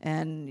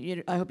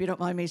 And I hope you don't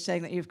mind me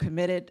saying that you've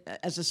committed,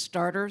 as a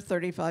starter,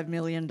 $35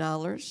 million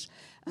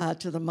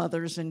to the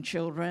mothers and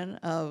children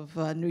of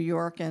New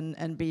York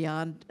and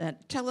beyond.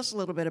 Tell us a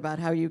little bit about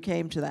how you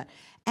came to that.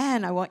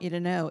 And I want you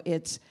to know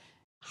it's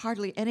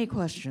hardly any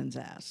questions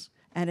asked.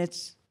 And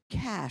it's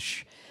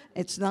cash.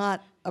 It's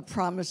not a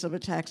promise of a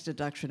tax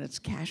deduction. It's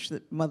cash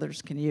that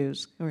mothers can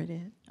use. Go right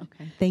ahead.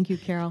 Okay, thank you,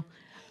 Carol.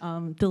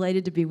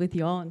 Delighted to be with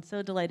you all, and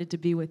so delighted to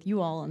be with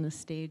you all on this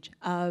stage.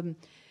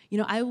 You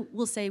know, I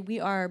will say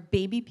we are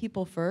baby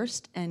people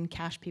first and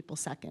cash people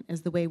second,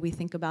 is the way we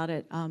think about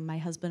it, my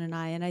husband and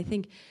I. And I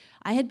think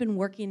I had been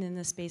working in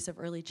the space of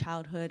early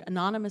childhood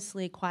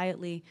anonymously,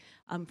 quietly,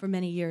 for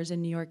many years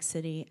in New York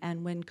City.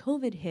 And when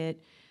COVID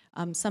hit,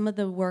 some of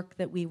the work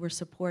that we were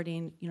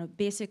supporting, you know,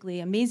 basically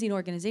amazing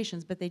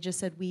organizations, but they just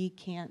said, we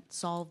can't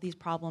solve these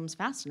problems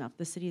fast enough.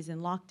 The city is in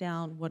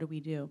lockdown, what do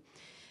we do?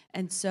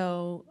 And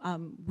so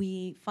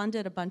we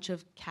funded a bunch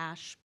of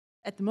cash,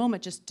 at the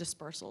moment, just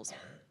dispersals.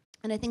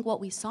 And I think what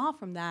we saw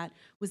from that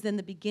was then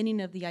the beginning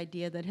of the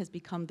idea that has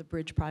become the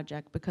Bridge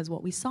Project, because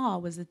what we saw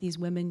was that these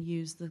women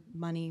used the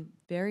money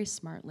very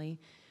smartly,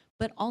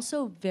 but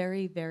also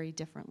very, very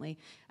differently.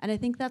 And I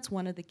think that's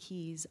one of the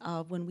keys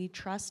of when we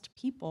trust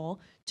people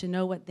to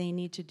know what they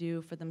need to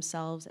do for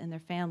themselves and their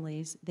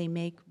families, they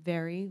make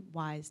very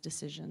wise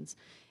decisions.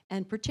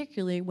 And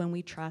particularly when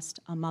we trust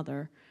a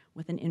mother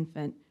with an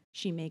infant,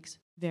 she makes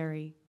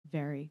very,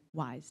 very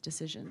wise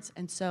decisions.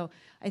 And so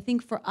I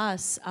think for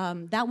us,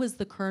 that was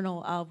the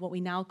kernel of what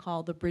we now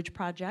call the Bridge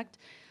Project.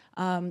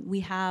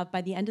 We have,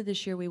 by the end of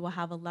this year, we will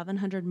have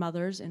 1,100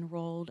 mothers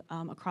enrolled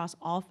across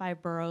all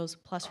 5 boroughs,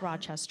 plus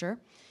Rochester.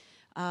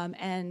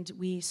 And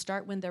we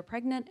start when they're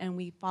pregnant, and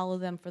we follow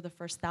them for the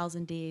first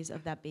 1,000 days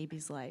of that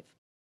baby's life.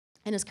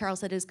 And as Carol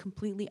said, it is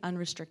completely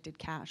unrestricted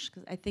cash,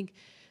 because I think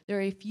there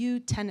are a few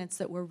tenets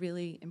that were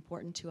really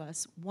important to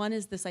us. One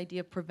is this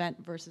idea of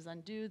prevent versus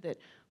undo that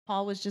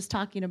Paul was just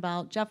talking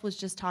about, Jeff was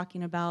just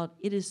talking about.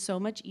 It is so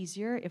much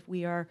easier if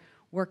we are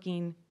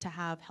working to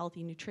have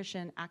healthy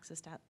nutrition,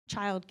 access to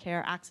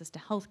childcare, access to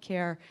health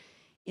care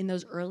in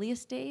those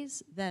earliest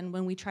days than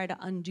when we try to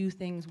undo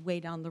things way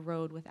down the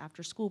road with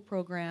after-school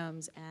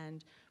programs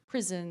and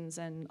prisons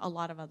and a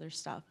lot of other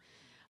stuff.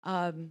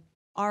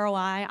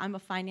 ROI, I'm a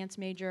finance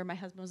major. My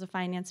husband was a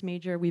finance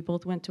major. We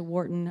both went to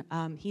Wharton.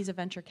 He's a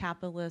venture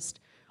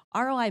capitalist.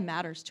 ROI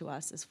matters to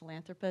us as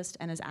philanthropists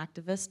and as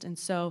activists. And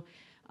so,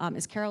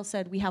 as Carol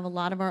said, we have a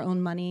lot of our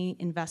own money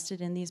invested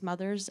in these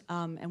mothers,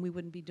 and we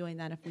wouldn't be doing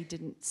that if we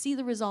didn't see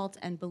the results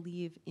and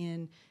believe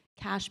in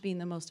cash being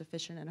the most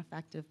efficient and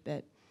effective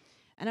bit.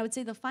 And I would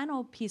say the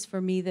final piece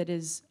for me that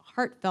is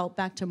heartfelt,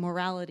 back to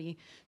morality,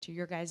 to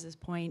your guys'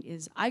 point,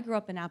 is I grew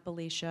up in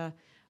Appalachia,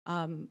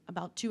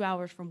 about 2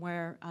 hours from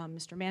where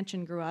Mr.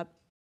 Manchin grew up,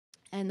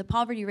 and the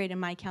poverty rate in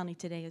my county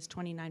today is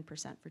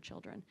 29% for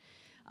children.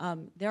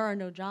 There are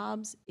no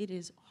jobs. It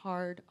is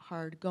hard,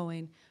 hard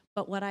going.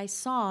 But what I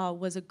saw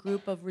was a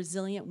group of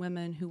resilient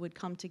women who would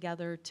come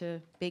together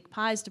to bake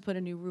pies to put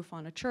a new roof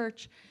on a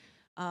church,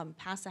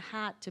 pass a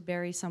hat to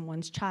bury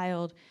someone's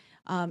child.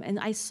 And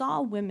I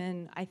saw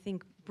women, I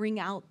think, bring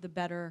out the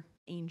better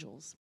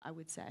angels, I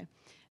would say.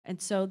 And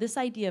so this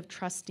idea of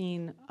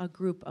trusting a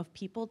group of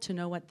people to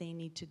know what they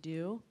need to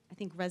do, I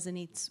think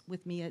resonates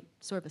with me at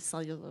sort of a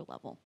cellular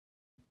level.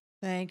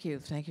 Thank you.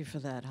 Thank you for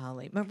that,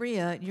 Holly.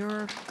 Maria,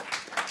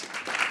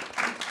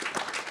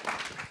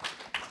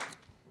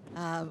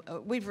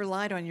 we've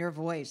relied on your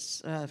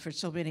voice for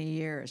so many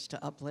years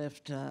to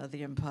uplift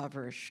the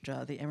impoverished,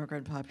 the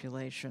immigrant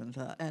population,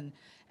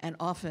 and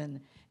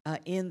often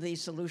in the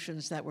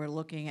solutions that we're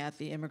looking at,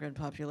 the immigrant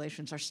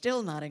populations are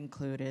still not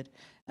included,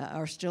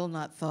 are still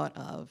not thought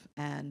of.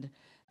 And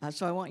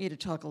so I want you to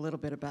talk a little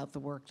bit about the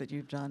work that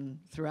you've done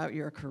throughout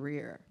your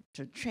career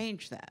to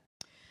change that.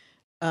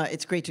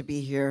 It's great to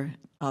be here,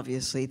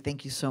 obviously.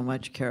 Thank you so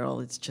much,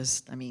 Carol. It's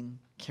just, I mean,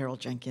 Carol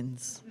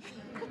Jenkins.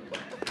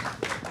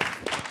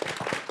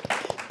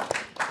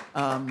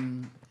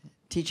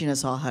 Teaching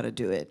us all how to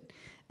do it.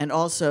 And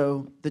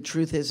also, the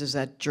truth is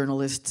that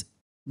journalists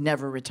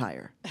never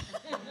retire.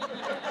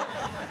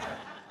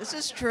 This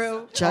is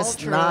true. Just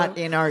all true. not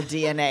in our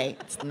DNA.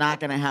 It's not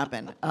going to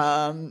happen.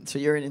 So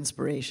you're an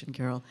inspiration,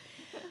 Carol.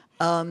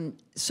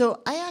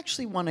 So I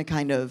actually want to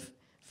kind of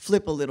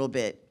flip a little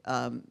bit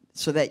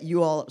so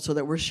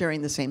that we're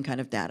sharing the same kind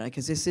of data,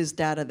 because this is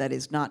data that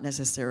is not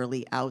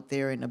necessarily out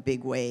there in a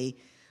big way.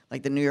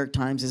 Like the New York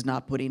Times is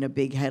not putting a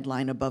big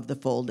headline above the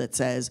fold that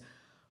says,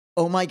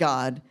 oh my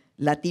God,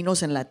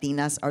 Latinos and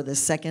Latinas are the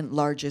second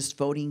largest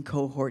voting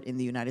cohort in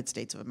the United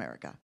States of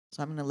America.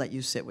 So I'm going to let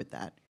you sit with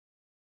that.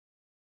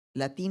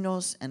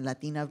 Latinos and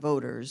Latina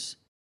voters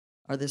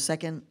are the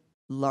second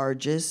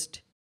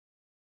largest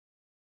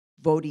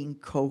voting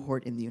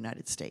cohort in the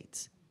United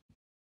States.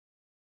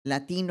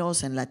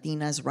 Latinos and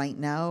Latinas right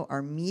now,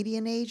 our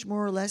median age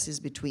more or less is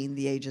between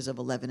the ages of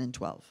 11 and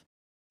 12.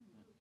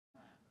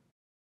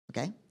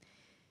 Okay?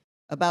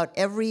 About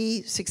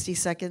every 60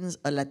 seconds,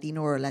 a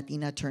Latino or a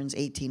Latina turns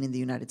 18 in the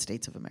United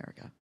States of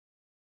America.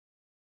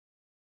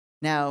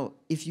 Now,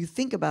 if you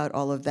think about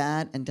all of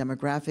that and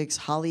demographics,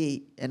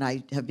 Holly and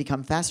I have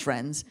become fast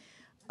friends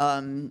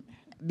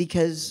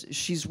because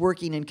she's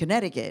working in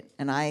Connecticut,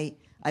 and I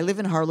live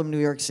in Harlem, New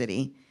York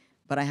City,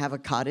 but I have a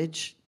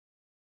cottage,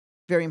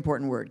 very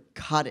important word,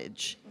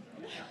 cottage,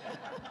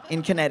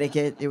 in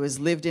Connecticut. It was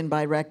lived in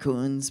by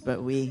raccoons,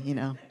 but we,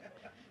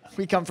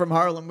 We come from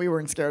Harlem. We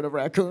weren't scared of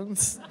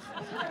raccoons.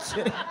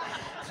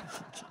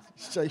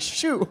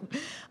 Shoo.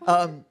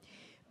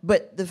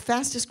 But the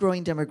fastest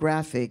growing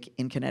demographic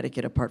in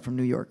Connecticut, apart from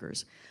New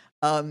Yorkers,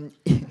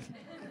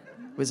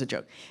 was a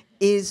joke,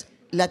 is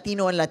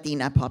Latino and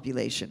Latina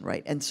population,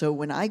 right? And so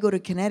when I go to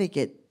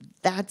Connecticut,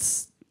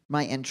 that's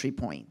my entry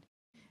point.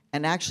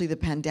 And actually the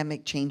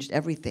pandemic changed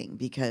everything,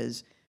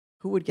 because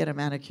who would get a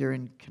manicure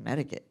in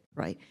Connecticut,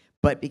 right?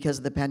 But because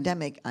of the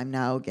pandemic, I'm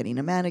now getting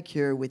a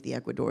manicure with the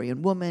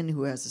Ecuadorian woman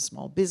who has a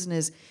small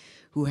business,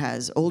 who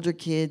has older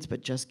kids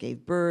but just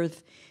gave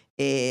birth.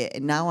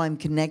 Now I'm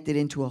connected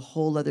into a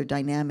whole other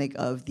dynamic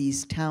of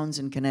these towns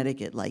in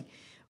Connecticut, like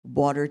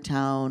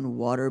Watertown,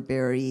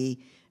 Waterbury,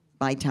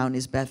 my town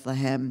is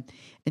Bethlehem,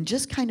 and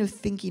just kind of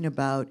thinking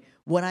about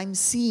what I'm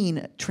seeing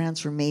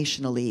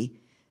transformationally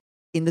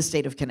in the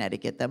state of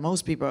Connecticut, that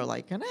most people are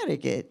like,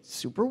 Connecticut,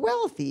 super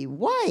wealthy,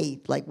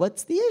 white, like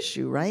what's the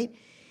issue, right?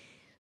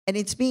 And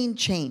it's being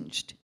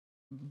changed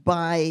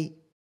by,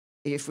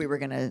 if we were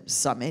gonna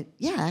sum it,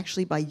 yeah,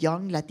 actually by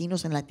young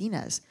Latinos and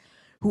Latinas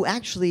who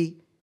actually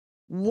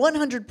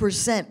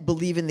 100%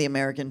 believe in the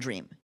American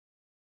dream.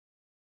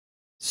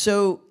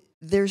 So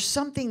there's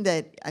something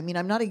that, I mean,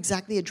 I'm not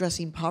exactly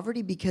addressing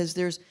poverty because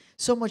there's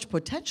so much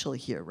potential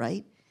here,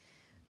 right?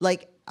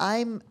 Like,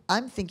 I'm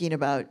thinking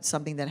about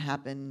something that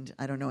happened,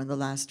 I don't know, in the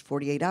last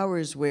 48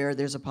 hours, where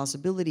there's a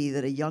possibility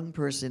that a young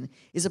person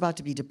is about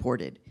to be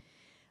deported.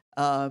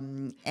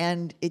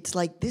 And it's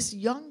like this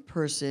young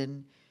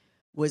person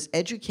was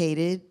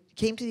educated,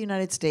 came to the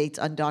United States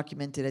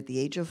undocumented at the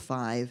age of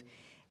 5,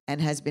 and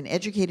has been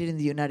educated in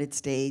the United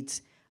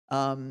States,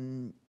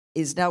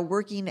 is now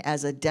working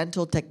as a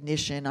dental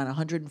technician on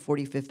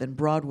 145th and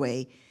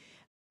Broadway.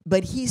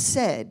 But he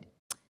said,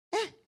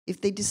 if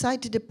they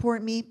decide to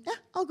deport me,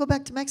 I'll go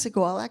back to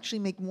Mexico. I'll actually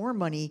make more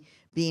money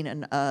being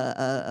an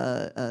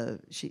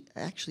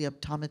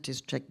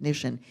optometrist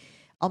technician.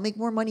 I'll make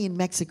more money in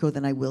Mexico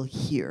than I will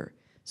here.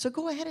 So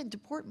go ahead and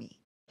deport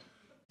me.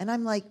 And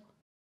I'm like,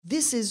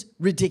 this is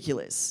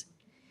ridiculous.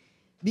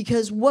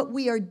 Because what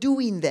we are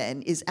doing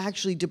then is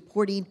actually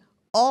deporting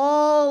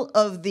all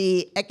of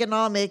the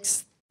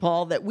economics,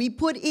 Paul, that we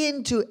put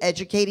into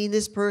educating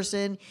this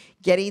person,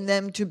 getting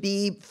them to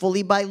be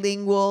fully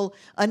bilingual,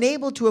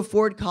 unable to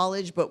afford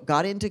college, but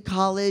got into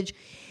college.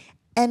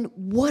 And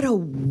what a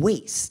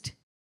waste.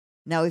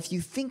 Now, if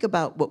you think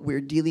about what we're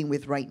dealing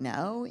with right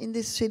now in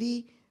this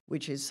city,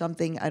 which is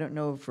something, I don't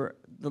know for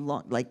the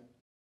long, like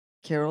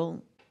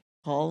Carol,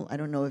 Paul, I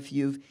don't know if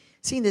you've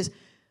seen this.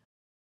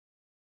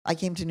 I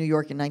came to New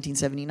York in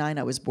 1979.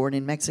 I was born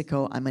in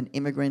Mexico. I'm an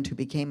immigrant who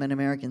became an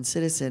American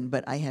citizen,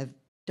 but I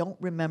don't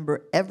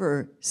remember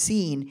ever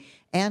seeing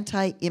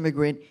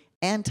anti-immigrant,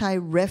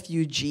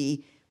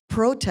 anti-refugee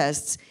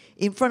protests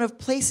in front of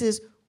places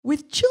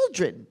with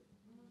children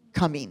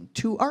coming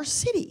to our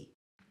city,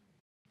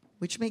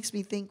 which makes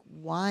me think,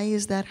 why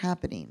is that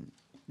happening?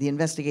 The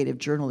investigative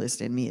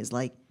journalist in me is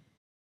like,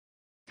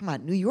 come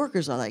on, New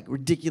Yorkers are like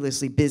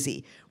ridiculously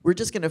busy. We're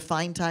just going to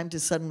find time to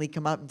suddenly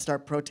come out and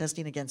start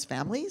protesting against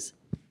families?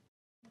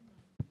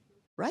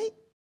 Right?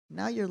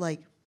 Now you're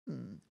like,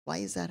 why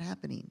is that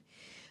happening?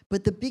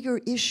 But the bigger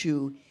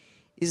issue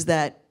is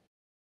that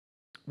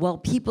while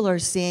people are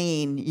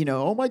saying, you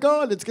know, oh my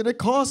God, it's going to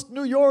cost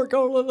New York,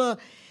 blah, blah, blah.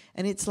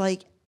 And it's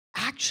like,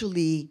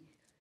 actually,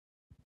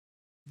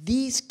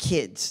 these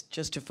kids,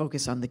 just to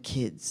focus on the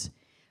kids,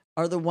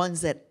 are the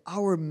ones that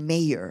our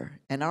mayor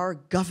and our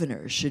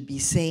governor should be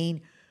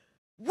saying,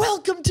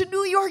 welcome to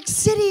New York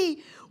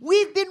City.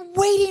 We've been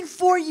waiting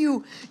for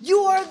you.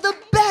 You are the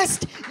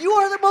best. You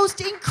are the most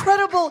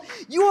incredible.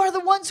 You are the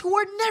ones who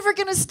are never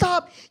going to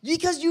stop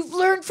because you've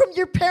learned from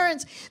your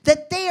parents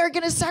that they are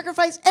going to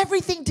sacrifice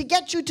everything to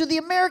get you to the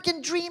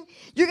American dream.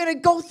 You're going to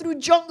go through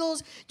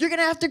jungles. You're going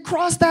to have to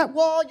cross that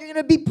wall. You're going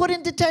to be put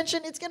in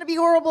detention. It's going to be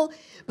horrible.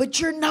 But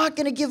you're not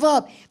going to give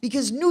up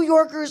because New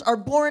Yorkers are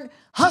born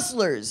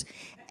hustlers.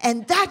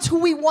 And that's who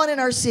we want in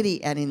our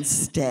city. And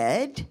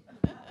instead,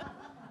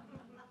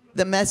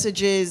 the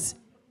message is,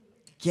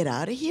 get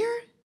out of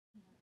here?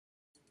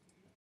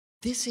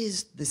 This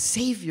is the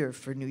savior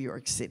for New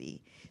York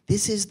City.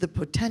 This is the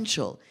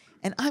potential.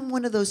 And I'm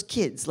one of those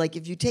kids. Like,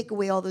 if you take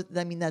away all the,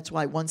 I mean, that's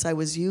why Once I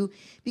Was You,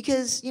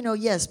 because, you know,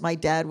 yes, my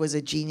dad was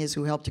a genius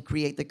who helped to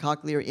create the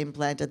cochlear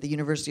implant at the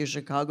University of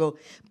Chicago,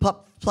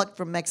 plucked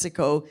from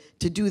Mexico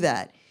to do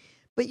that.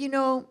 But, you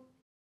know,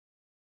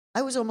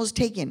 I was almost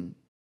taken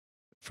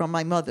from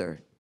my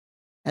mother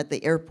at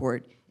the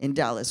airport in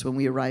Dallas when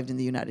we arrived in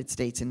the United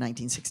States in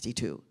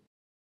 1962.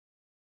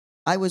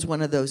 I was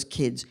one of those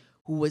kids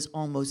who was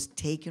almost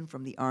taken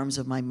from the arms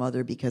of my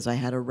mother because I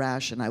had a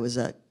rash and I was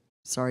a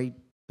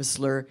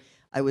slur,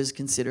 I was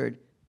considered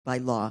by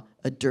law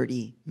a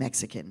dirty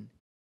Mexican.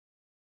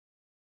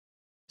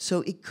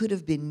 So it could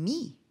have been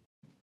me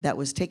that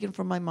was taken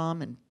from my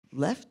mom and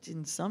left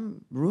in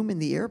some room in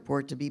the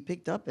airport to be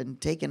picked up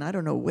and taken I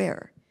don't know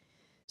where.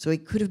 So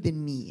it could have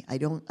been me.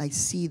 I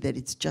see that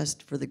it's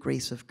just for the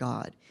grace of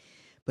God.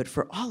 But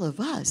for all of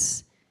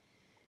us,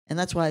 And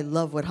that's why I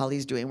love what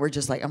Holly's doing. We're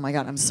just like, oh my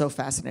God, I'm so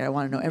fascinated. I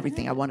want to know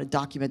everything. I want to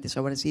document this. I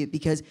want to see it.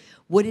 Because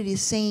what it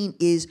is saying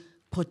is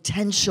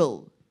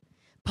potential,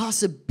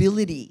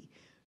 possibility,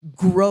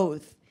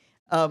 growth.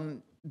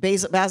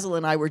 Basil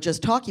and I were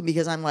just talking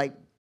because I'm like,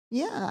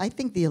 yeah, I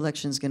think the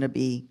election's going to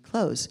be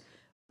close.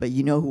 But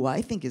you know who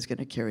I think is going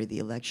to carry the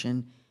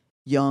election?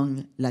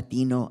 Young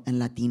Latino and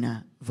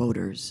Latina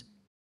voters.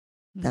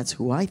 That's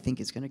who I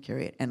think is going to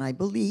carry it. And I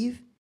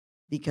believe,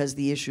 because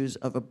the issues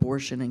of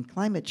abortion and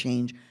climate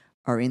change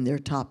are in their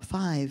top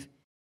 5,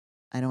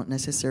 I don't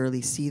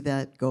necessarily see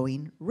that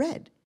going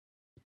red.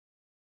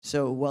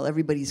 So while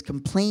everybody's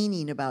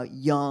complaining about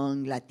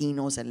young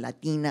Latinos and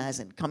Latinas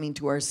and coming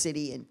to our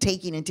city and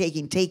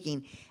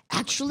taking,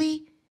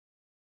 actually,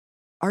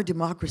 our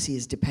democracy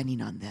is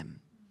depending on them.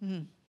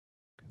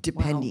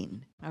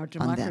 Depending Our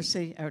on them.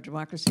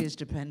 democracy is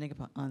depending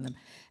on them,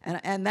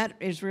 and that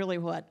is really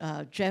what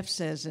Jeff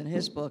says in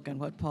his book, and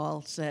what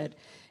Paul said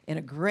in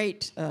a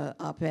great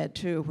op-ed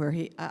too, where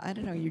I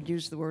don't know, you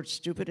used the word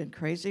stupid and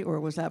crazy, or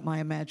was that my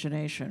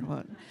imagination?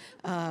 What?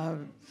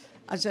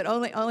 I said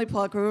only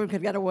Paul Krugman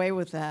could get away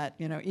with that.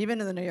 You know,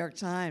 even in the New York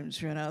Times,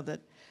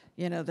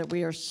 that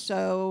we are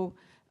so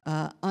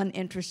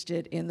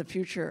uninterested in the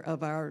future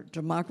of our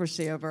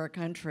democracy, of our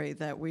country,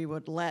 that we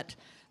would let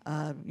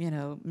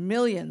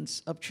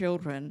millions of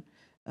children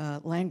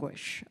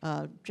languish.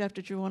 Jeff,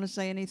 did you want to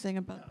say anything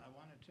about? I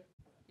wanted to.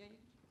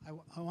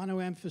 I want to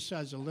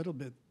emphasize a little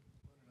bit.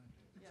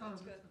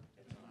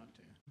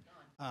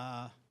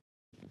 I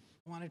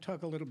want to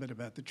talk a little bit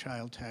about the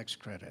child tax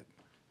credit.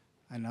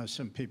 I know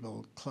some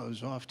people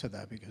close off to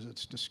that because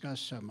it's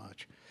discussed so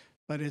much,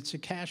 but it's a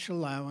cash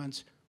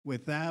allowance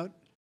without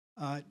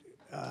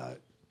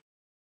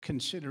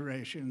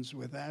considerations,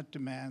 without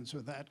demands,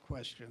 without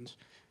questions.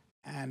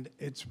 And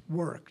it's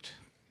worked.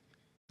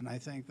 And I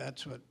think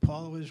that's what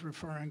Paul was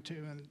referring to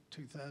in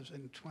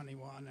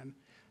 2021, and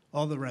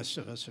all the rest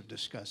of us have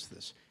discussed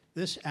this.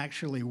 This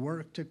actually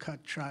worked to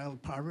cut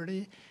child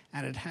poverty,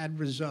 and it had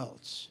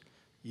results.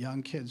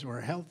 Young kids were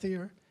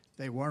healthier.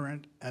 They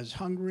weren't as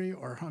hungry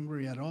or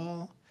hungry at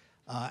all.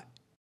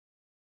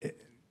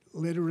 It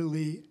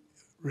literally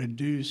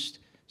reduced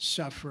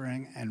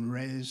suffering and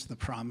raised the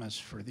promise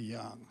for the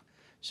young.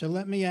 So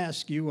let me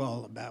ask you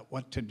all about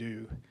what to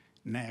do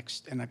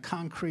next in a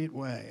concrete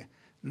way,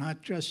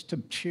 not just to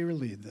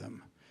cheerlead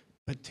them,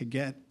 but to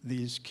get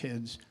these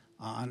kids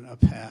on a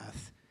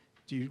path.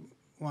 Do you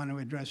want to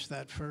address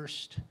that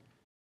first?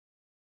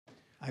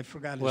 I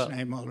forgot his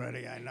name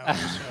already, I know.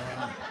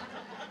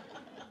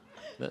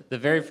 The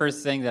very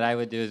first thing that I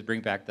would do is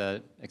bring back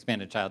the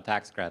expanded child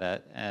tax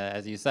credit.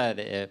 As you said,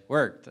 it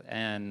worked,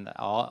 and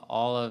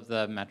all of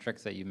the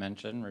metrics that you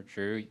mentioned were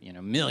true. You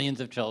know, millions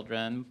of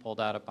children pulled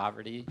out of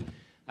poverty.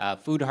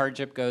 Food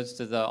hardship goes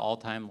to the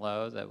all-time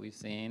low that we've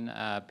seen.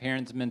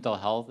 Parents' mental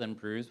health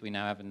improves. We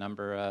now have a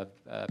number of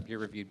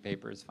peer-reviewed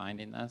papers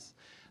finding this.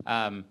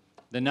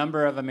 The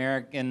number of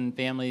American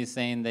families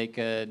saying they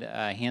could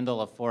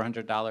handle a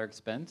 $400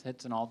 expense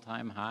hits an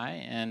all-time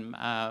high. And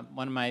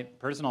one of my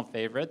personal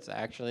favorites,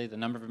 actually, the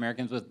number of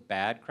Americans with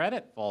bad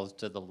credit falls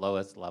to the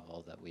lowest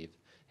level that we've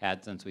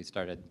had since we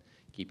started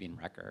keeping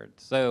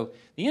records. So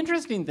the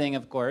interesting thing,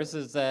 of course,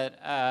 is that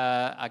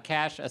a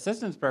cash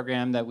assistance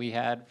program that we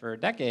had for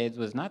decades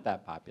was not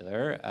that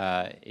popular.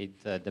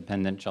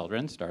 Dependent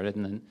children started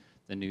in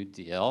the New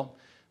Deal.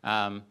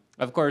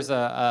 Of course,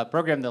 a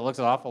program that looks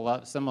an awful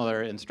lot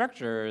similar in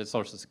structure is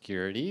Social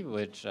Security,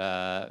 which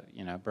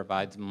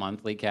provides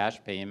monthly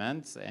cash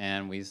payments,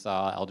 and we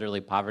saw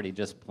elderly poverty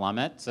just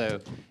plummet. So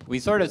we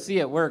sort of see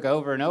it work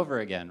over and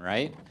over again,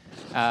 right?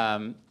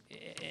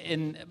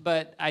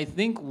 But I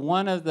think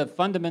one of the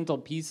fundamental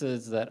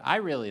pieces that I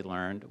really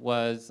learned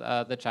was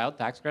the child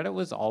tax credit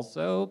was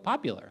also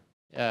popular.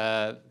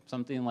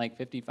 Something like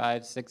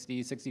 55,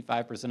 60,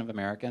 65% of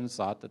Americans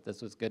thought that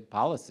this was good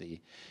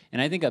policy.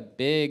 And I think a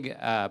big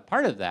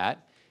part of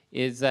that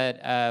is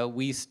that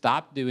we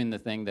stopped doing the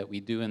thing that we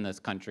do in this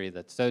country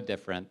that's so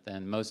different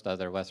than most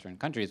other Western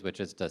countries, which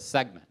is to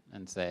segment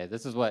and say,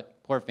 this is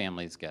what poor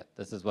families get,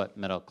 this is what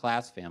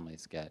middle-class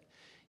families get.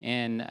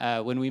 And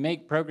when we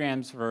make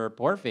programs for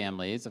poor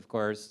families, of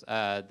course,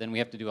 then we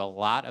have to do a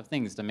lot of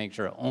things to make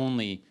sure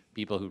only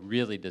people who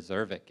really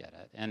deserve it get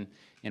it. And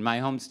in my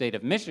home state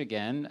of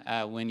Michigan,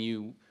 when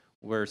you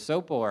were so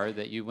poor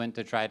that you went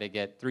to try to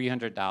get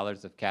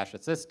 $300 of cash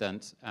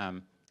assistance,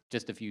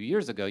 just a few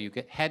years ago, you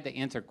had to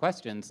answer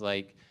questions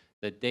like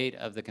the date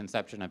of the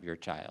conception of your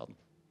child.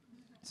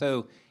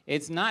 So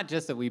it's not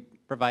just that we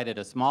provided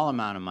a small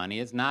amount of money.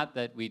 It's not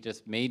that we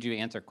just made you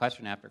answer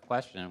question after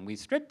question. We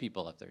stripped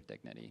people of their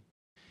dignity.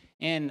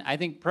 And I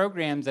think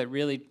programs that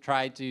really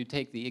try to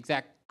take the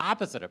exact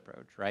opposite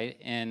approach, right,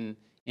 and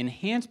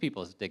enhance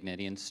people's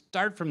dignity and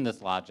start from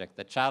this logic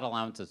that child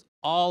allowances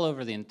all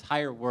over the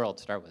entire world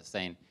start with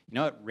saying, you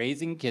know what,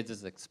 raising kids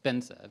is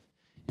expensive,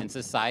 and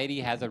society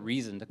has a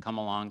reason to come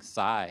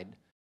alongside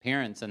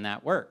parents in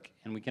that work.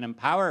 And we can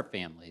empower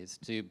families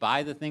to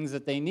buy the things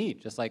that they need,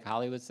 just like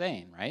Holly was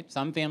saying, right?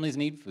 Some families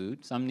need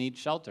food, some need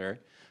shelter.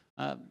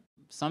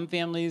 some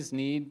families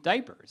need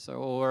diapers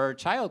or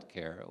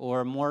childcare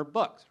or more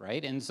books,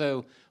 right? And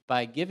so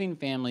by giving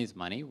families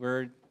money,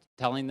 we're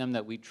telling them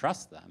that we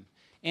trust them.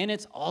 And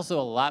it's also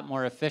a lot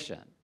more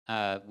efficient.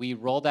 We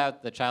rolled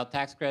out the child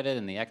tax credit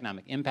and the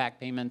economic impact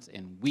payments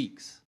in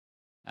weeks.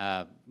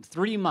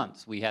 3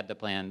 months we had to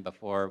plan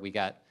before we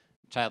got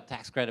child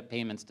tax credit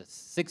payments to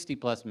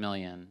 60+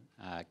 million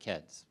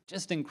kids.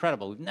 Just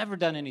incredible. We've never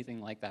done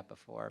anything like that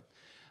before.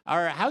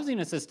 Our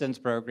housing assistance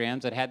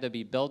programs that had to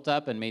be built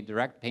up and made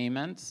direct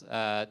payments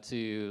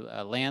to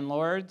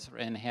landlords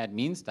and had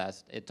means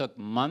test, it took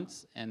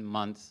months and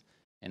months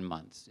and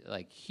months,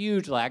 like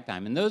huge lag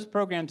time. And those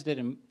programs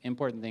did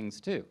important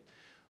things too.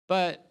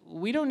 But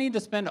we don't need to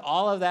spend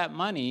all of that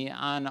money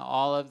on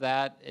all of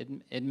that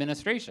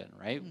administration,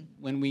 right?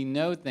 When we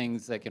know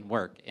things that can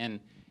work. And,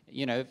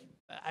 you know,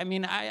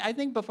 I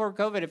think before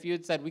COVID, if you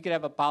had said we could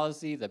have a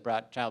policy that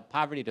brought child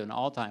poverty to an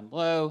all-time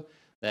low,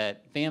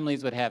 that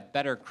families would have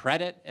better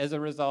credit as a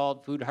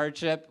result, food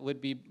hardship would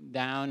be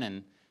down,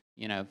 and,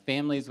 you know,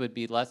 families would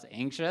be less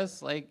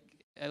anxious, like,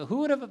 who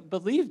would have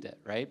believed it,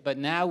 right? But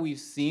now we've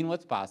seen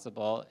what's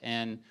possible,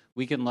 and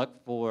we can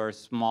look for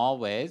small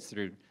ways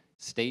through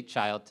state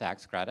child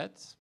tax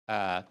credits,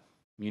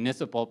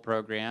 municipal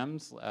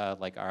programs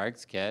like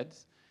RX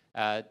Kids,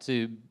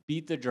 to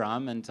beat the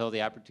drum until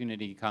the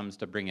opportunity comes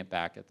to bring it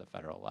back at the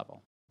federal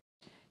level.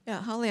 Yeah,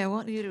 Holly, I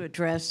want you to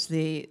address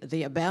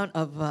the amount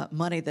of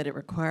money that it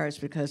requires,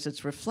 because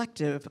it's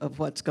reflective of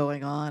what's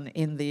going on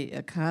in the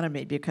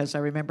economy. Because I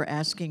remember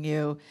asking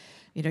you,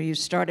 you know, you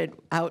started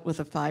out with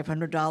a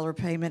 $500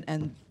 payment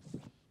and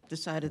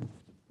decided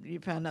you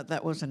found out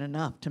that wasn't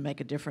enough to make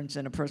a difference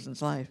in a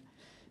person's life.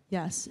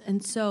 Yes,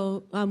 and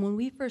so when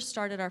we first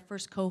started our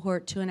first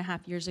cohort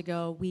 2.5 years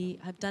ago, we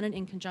have done it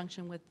in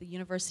conjunction with the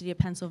University of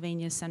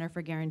Pennsylvania's Center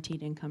for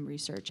Guaranteed Income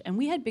Research. And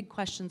we had big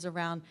questions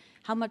around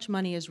how much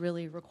money is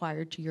really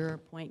required, to your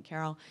point,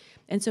 Carol.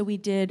 And so we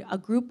did a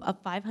group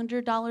of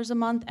 $500 a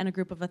month and a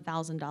group of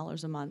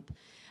 $1,000 a month.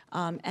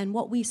 And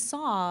what we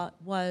saw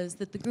was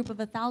that the group of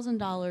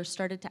 $1,000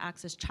 started to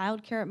access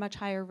childcare at much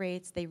higher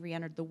rates. They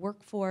re-entered the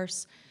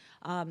workforce.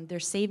 Their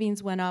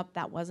savings went up.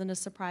 That wasn't as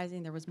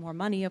surprising. There was more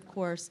money, of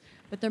course,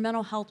 but their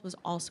mental health was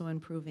also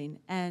improving.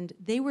 And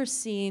they were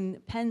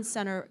seeing, Penn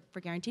Center for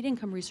Guaranteed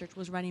Income Research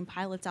was running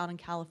pilots out in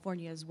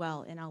California as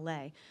well, in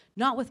LA,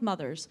 not with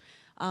mothers.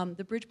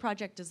 The Bridge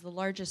Project is the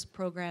largest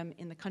program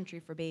in the country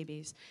for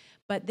babies,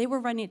 but they were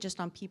running it just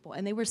on people,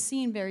 and they were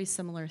seeing very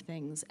similar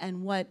things.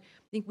 And what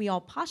I think we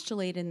all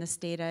postulate in this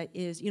data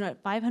is, you know,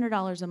 at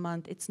 $500 a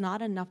month, it's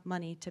not enough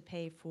money to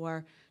pay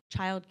for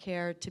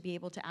childcare to be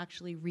able to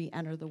actually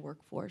re-enter the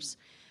workforce.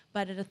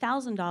 But at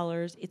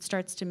 $1,000, it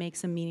starts to make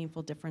some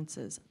meaningful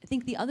differences. I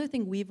think the other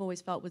thing we've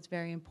always felt was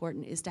very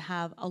important is to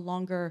have a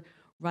longer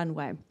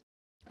runway.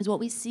 Because what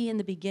we see in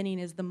the beginning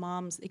is the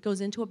moms, it goes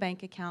into a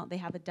bank account, they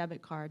have a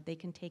debit card, they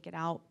can take it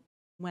out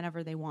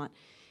whenever they want.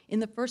 In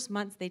the first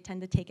months, they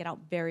tend to take it out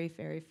very,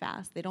 very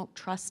fast. They don't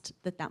trust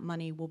that that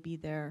money will be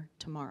there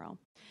tomorrow.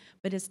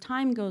 But as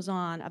time goes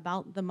on,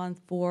 about the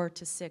month 4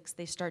 to 6,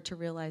 they start to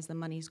realize the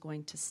money's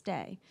going to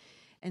stay.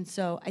 And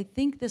so I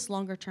think this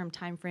longer term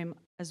time frame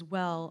as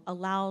well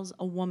allows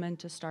a woman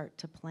to start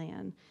to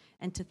plan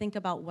and to think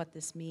about what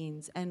this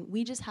means. And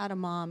we just had a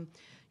mom,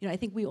 you know, I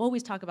think we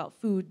always talk about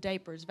food,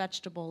 diapers,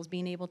 vegetables,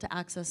 being able to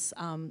access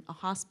a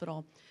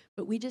hospital,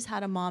 but we just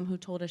had a mom who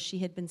told us she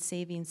had been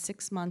saving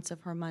 6 months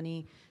of her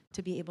money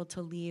to be able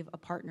to leave a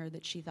partner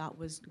that she thought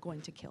was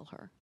going to kill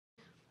her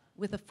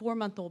with a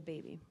 4-month-old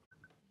baby.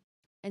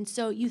 And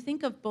so you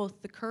think of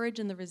both the courage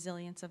and the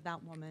resilience of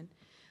that woman.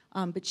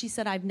 But she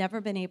said, I've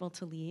never been able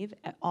to leave.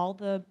 All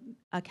the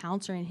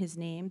accounts are in his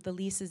name. The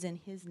lease is in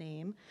his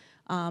name.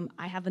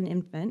 I have an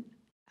infant.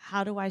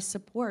 How do I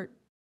support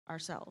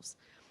ourselves?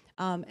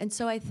 And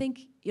so I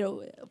think, you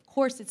know, of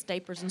course it's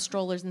diapers and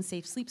strollers and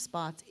safe sleep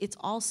spots. It's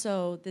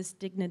also this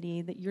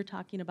dignity that you're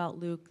talking about,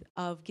 Luke,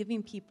 of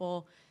giving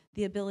people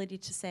the ability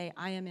to say,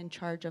 I am in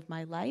charge of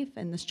my life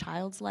and this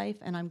child's life,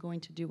 and I'm going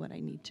to do what I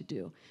need to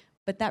do.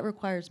 But that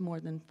requires more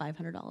than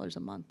 $500 a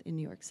month in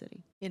New York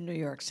City. In New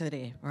York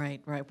City,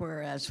 right.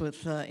 Whereas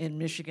with in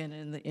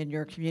Michigan, in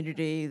your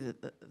community,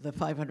 the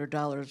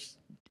 $500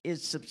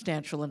 is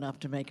substantial enough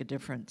to make a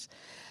difference.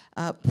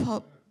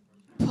 Paul,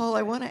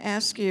 I want to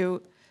ask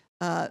you,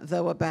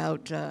 though,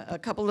 about a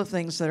couple of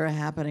things that are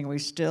happening. We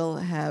still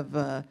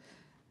have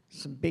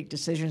some big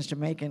decisions to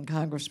make in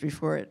Congress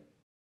before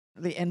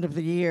the end of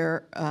the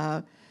year.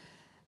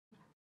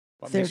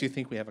 What makes you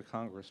think we have a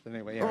Congress? But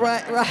anyway, yeah.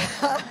 Right.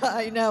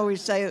 I know we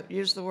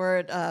use the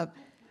word. I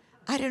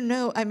don't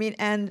know. I mean,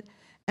 and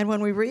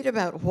when we read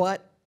about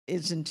what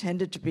is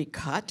intended to be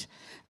cut,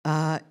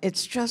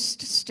 it's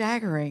just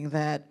staggering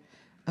that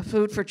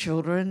food for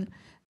children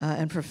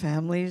and for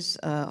families,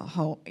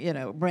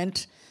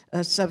 rent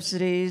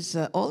subsidies,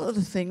 all of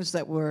the things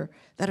that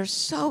are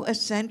so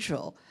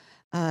essential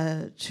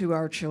to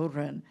our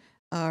children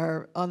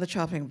are on the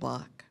chopping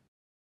block.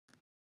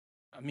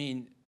 I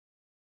mean,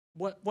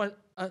 what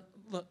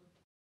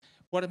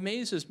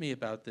amazes me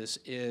about this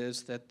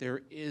is that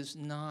there is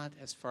not,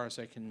 as far as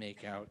I can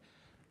make out,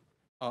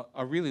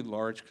 a really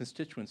large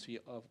constituency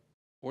of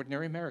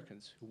ordinary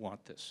Americans who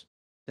want this.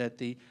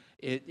 That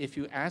if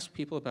you ask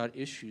people about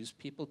issues,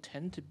 people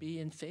tend to be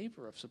in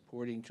favor of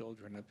supporting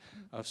children,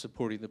 of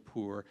supporting the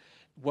poor.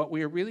 What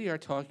we really are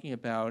talking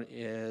about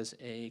is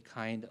a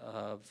kind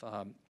of,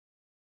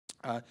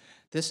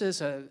 this is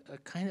a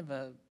kind of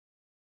a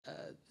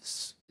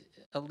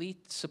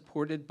elite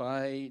supported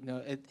by,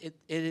 I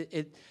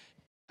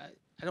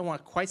don't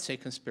want to quite say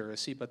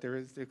conspiracy, but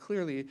they're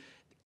clearly,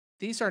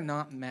 these are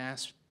not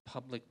mass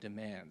public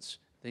demands.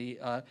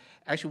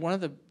 Actually, one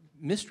of the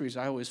mysteries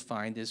I always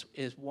find is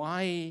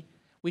why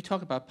we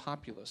talk about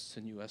populists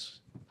in U.S.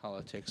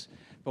 politics,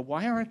 but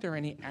why aren't there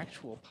any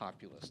actual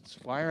populists?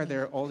 Why are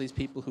there all these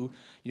people who,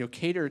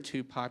 cater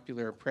to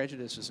popular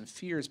prejudices and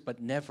fears,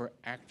 but never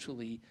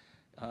actually,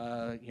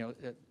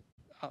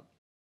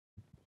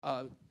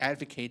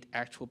 advocate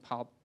actual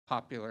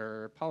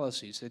popular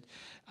policies?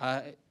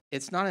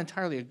 It's not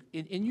entirely.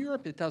 In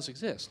Europe, it does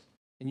exist.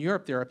 In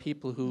Europe, there are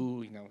people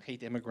who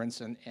hate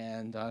immigrants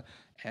and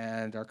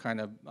are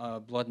kind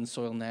of blood and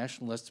soil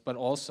nationalists, but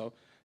also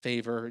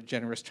favor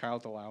generous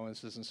child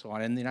allowances and so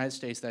on. In the United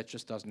States, that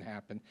just doesn't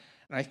happen.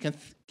 And I can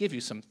give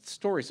you some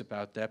stories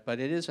about that, but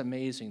it is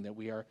amazing that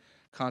we are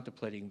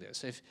contemplating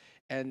this.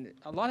 And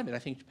a lot of it, I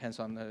think, depends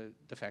on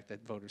the fact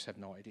that voters have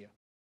no idea.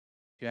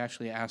 If you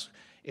actually ask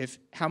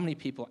how many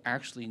people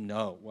actually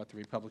know what the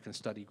Republican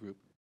Study Group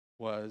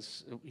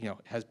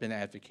has been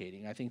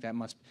advocating. I think that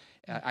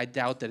I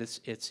doubt that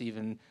it's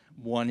even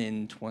 1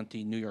 in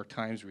 20 New York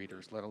Times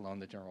readers, let alone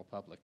the general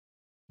public.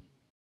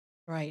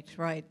 Right,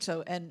 right.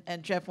 So, and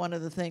Jeff, one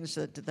of the things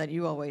that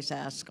you always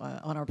ask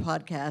on our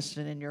podcast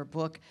and in your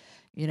book,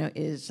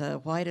 is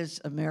why does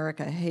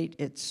America hate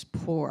its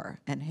poor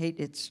and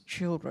hate its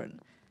children?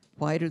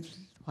 Why do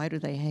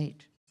they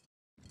hate?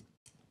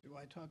 Do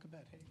I talk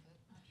about hate?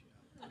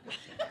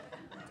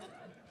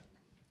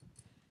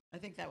 I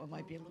think that one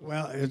might be a little.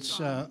 Well, it's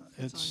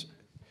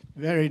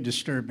very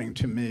disturbing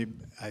to me.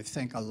 I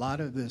think a lot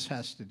of this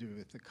has to do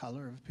with the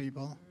color of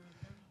people.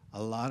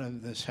 A lot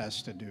of this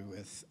has to do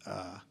with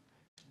a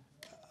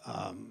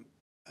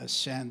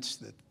sense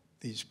that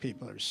these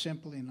people are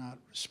simply not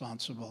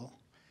responsible,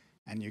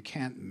 and you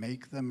can't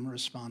make them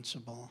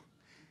responsible.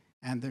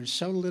 And there's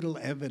so little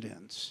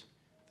evidence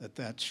that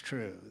that's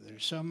true.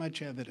 There's so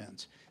much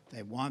evidence.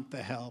 They want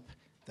the help.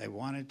 They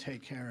want to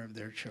take care of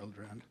their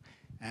children.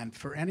 And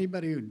for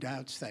anybody who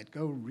doubts that,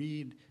 go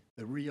read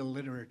the real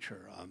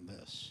literature on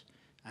this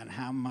and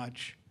how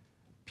much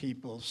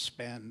people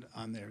spend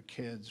on their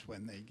kids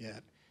when they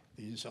get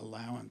these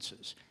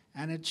allowances.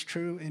 And it's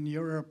true in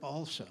Europe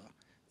also.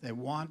 They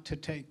want to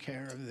take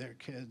care of their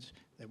kids.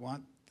 They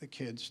want the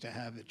kids to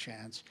have a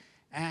chance.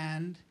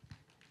 And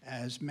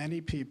as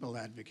many people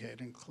advocate,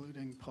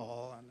 including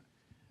Paul and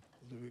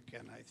Luke,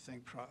 and I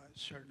think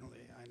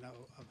certainly I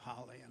know of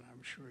Holly, and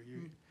I'm sure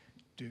you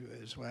do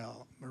as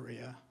well,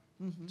 Maria.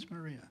 It's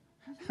Maria.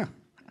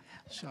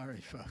 Sorry,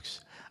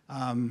 folks.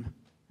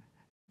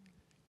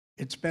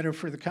 It's better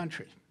for the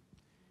country.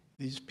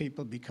 These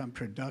people become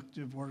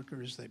productive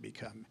workers. They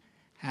become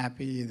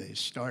happy. They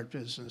start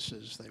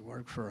businesses. They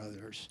work for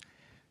others.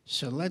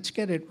 So let's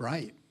get it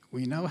right.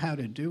 We know how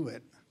to do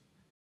it.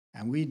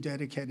 And we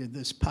dedicated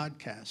this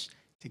podcast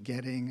to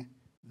getting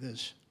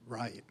this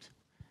right.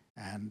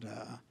 And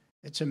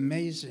it's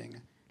amazing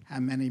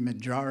how many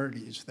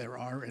majorities there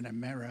are in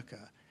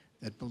America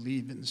that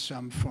believe in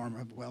some form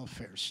of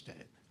welfare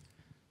state,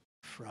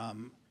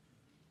 from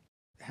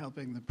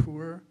helping the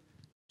poor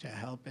to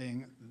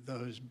helping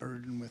those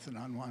burdened with an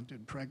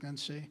unwanted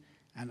pregnancy,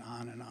 and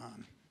on and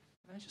on.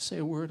 Can I just say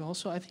a word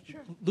also? I think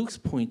Luke's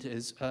point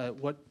is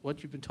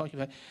what you've been talking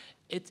about.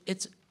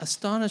 It's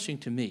astonishing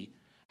to me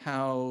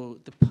how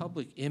the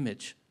public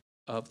image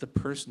of the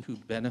person who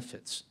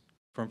benefits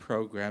from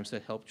programs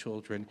that help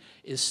children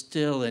is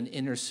still an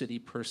inner city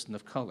person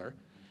of color,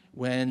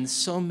 when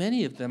so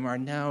many of them are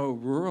now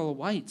rural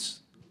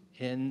whites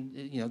in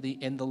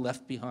the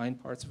left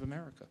behind parts of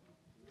America.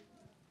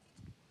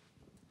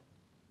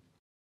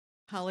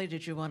 Holly,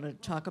 did you want to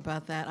talk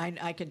about that?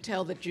 I can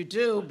tell that you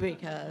do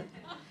because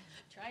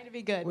Trying to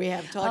be good. we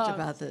have talked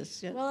about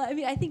this. Yeah. Well, I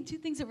mean, I think two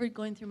things that were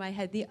going through my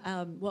head.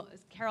 Well,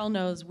 as Carol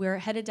knows, we're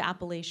headed to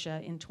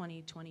Appalachia in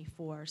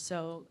 2024.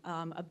 So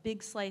a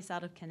big slice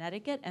out of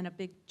Connecticut and a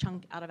big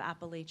chunk out of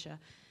Appalachia,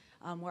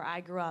 where I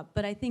grew up.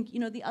 But I think,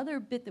 the other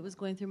bit that was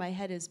going through my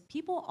head is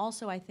people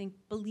also, I think,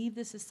 believe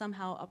this is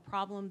somehow a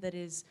problem that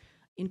is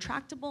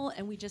intractable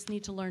and we just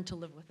need to learn to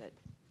live with it.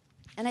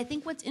 And I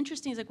think what's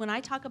interesting is, like, when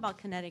I talk about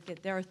Connecticut,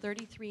 there are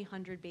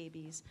 3,300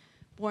 babies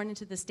born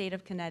into the state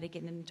of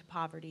Connecticut and into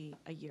poverty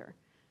a year.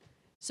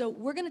 So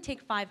we're going to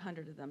take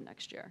 500 of them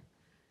next year.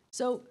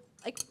 So,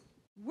 like,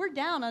 we're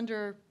down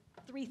under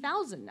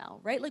 3,000 now,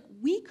 right? Like,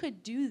 we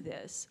could do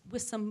this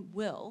with some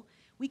will.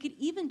 We could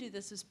even do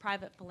this as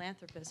private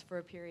philanthropists for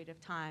a period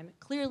of time.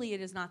 Clearly,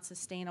 it is not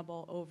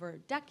sustainable over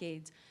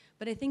decades,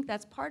 but I think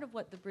that's part of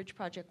what the Bridge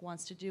Project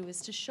wants to do,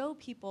 is to show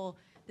people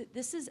that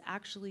this is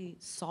actually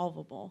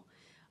solvable.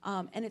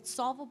 And it's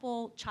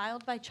solvable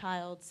child by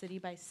child, city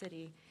by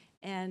city.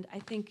 And I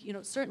think,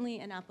 certainly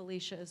in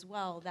Appalachia as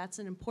well, that's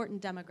an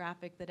important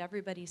demographic that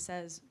everybody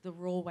says the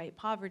rural white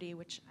poverty,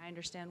 which I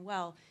understand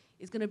well,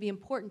 is going to be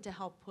important to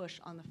help push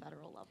on the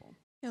federal level.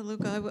 Yeah,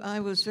 Luke, I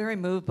was very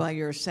moved by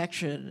your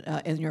section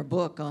in your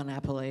book on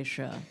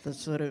Appalachia, the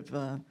sort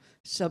of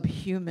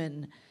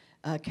subhuman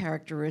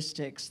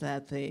characteristics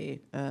that the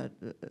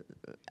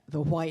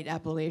white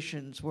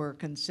Appalachians were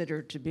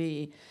considered to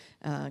be,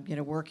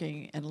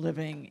 working and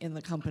living in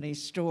the company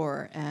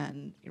store,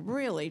 and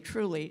really,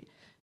 truly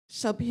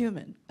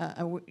subhuman.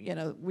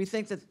 We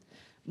think that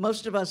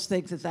most of us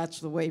think that that's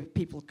the way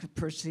people could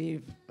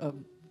perceive,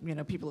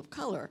 people of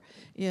color,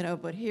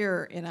 but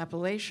here in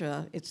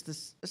Appalachia,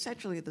 it's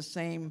essentially the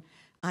same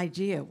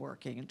idea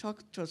working. And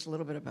talk to us a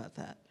little bit about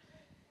that.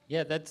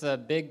 Yeah, that's a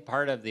big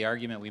part of the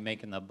argument we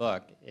make in the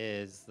book,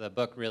 is the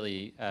book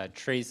really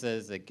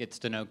traces, it gets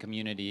to know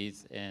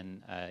communities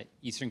in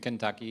eastern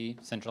Kentucky,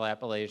 central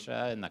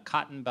Appalachia, in the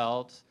Cotton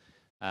Belt,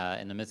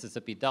 in the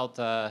Mississippi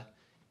Delta,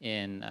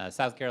 in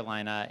South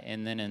Carolina,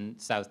 and then in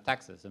South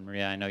Texas. And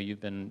Maria, I know you've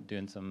been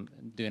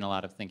doing a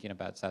lot of thinking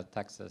about South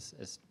Texas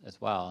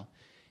as well.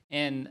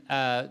 And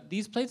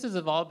these places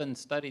have all been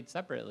studied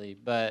separately,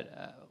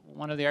 but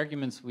one of the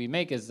arguments we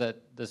make is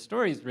that the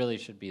stories really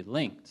should be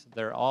linked.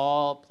 They're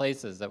all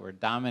places that were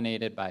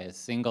dominated by a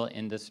single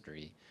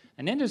industry.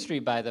 An industry,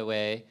 by the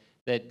way,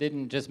 that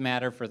didn't just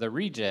matter for the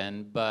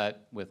region,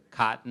 but with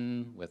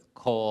cotton, with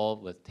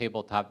coal, with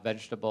tabletop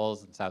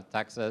vegetables in South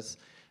Texas,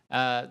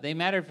 they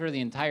mattered for the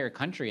entire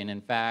country, and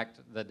in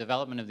fact, the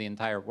development of the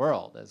entire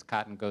world as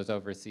cotton goes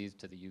overseas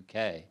to the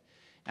UK.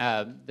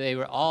 They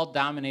were all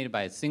dominated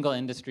by a single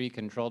industry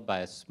controlled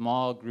by a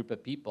small group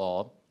of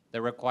people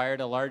that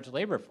required a large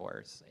labor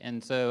force.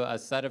 And so a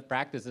set of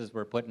practices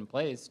were put in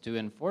place to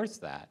enforce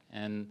that.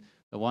 And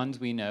the ones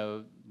we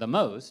know the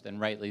most, and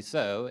rightly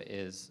so,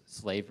 is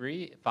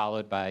slavery,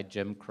 followed by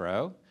Jim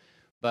Crow.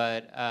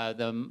 But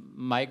the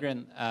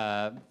migrant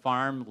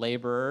farm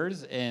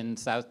laborers in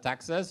South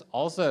Texas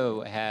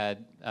also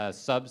had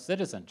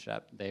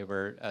sub-citizenship. They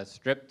were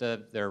stripped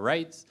of their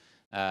rights.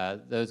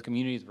 Those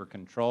communities were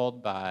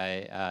controlled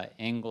by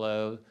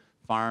Anglo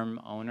farm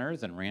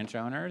owners and ranch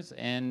owners,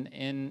 and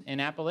in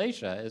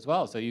Appalachia as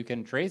well. So you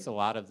can trace a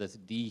lot of this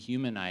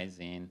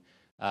dehumanizing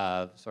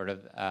of sort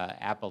of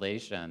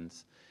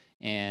Appalachians,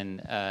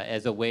 and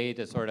as a way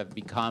to sort of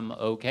become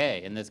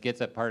okay. And this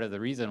gets at part of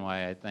the reason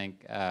why I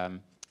think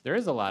there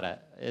is a lot of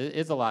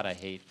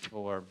hate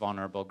for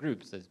vulnerable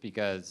groups, is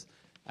because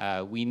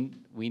we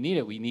need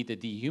it. We need to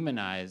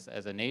dehumanize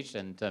as a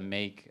nation to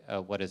make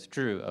what is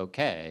true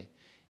okay,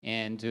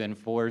 and to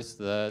enforce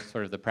the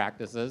sort of the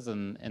practices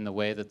and the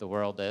way that the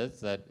world is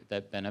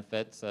that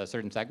benefits a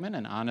certain segment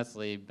and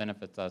honestly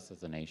benefits us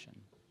as a nation.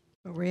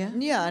 Maria?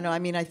 Yeah, no,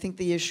 I think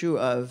the issue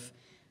of,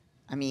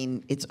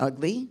 it's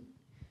ugly,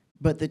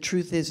 but the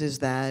truth is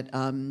that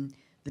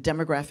the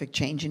demographic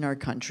change in our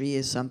country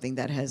is something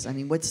that has,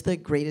 what's the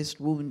greatest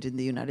wound in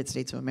the United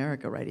States of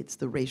America, right? It's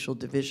the racial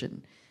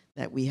division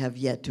that we have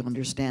yet to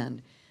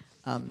understand.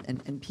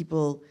 And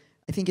people,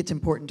 I think it's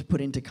important to put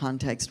into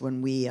context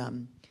when we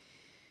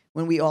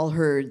all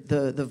heard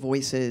the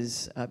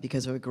voices,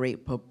 because of a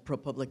great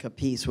ProPublica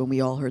piece, when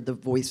we all heard the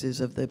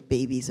voices of the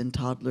babies and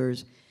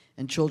toddlers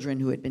and children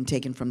who had been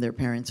taken from their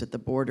parents at the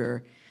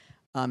border,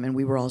 and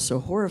we were all so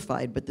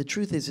horrified. But the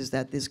truth is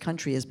that this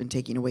country has been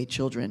taking away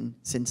children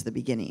since the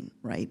beginning,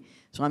 right?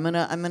 So I'm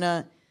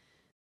gonna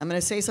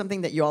say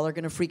something that y'all are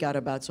gonna freak out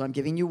about. So I'm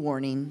giving you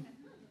warning,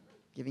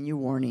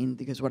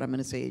 because what I'm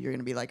gonna say, you're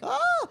gonna be like,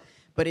 ah!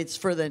 But it's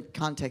for the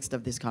context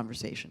of this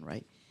conversation,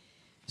 right?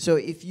 So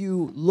if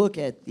you look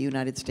at the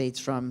United States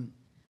from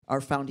our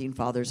founding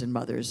fathers and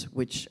mothers,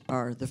 which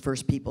are the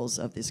first peoples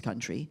of this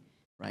country,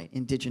 right,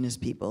 indigenous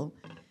people,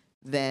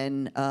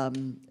 then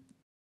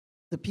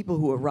the people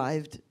who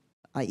arrived,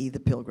 i.e. the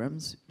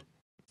Pilgrims,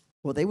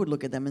 well, they would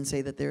look at them and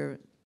say that the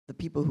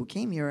people who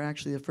came here are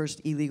actually the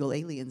first illegal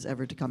aliens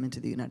ever to come into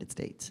the United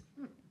States,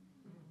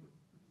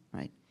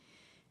 right?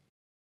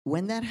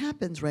 When that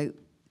happens, right,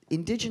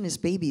 indigenous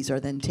babies are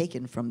then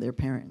taken from their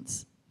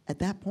parents at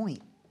that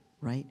point,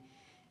 right?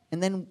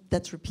 And then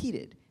that's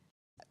repeated.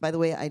 By the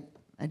way,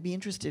 I'd be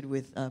interested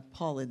with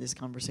Paul in this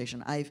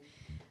conversation. I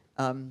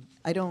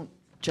don't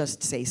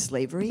just say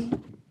slavery.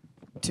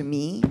 To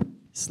me,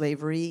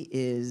 slavery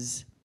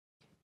is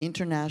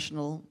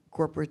international,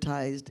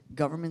 corporatized,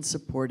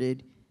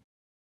 government-supported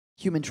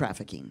human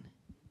trafficking.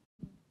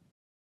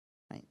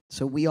 Right?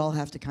 So we all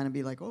have to kind of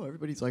be like, oh,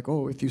 everybody's like,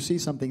 oh, if you see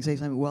something, say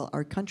something. Well,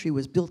 our country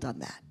was built on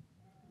that.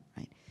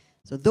 Right?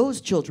 So those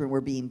children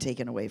were being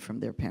taken away from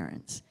their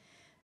parents.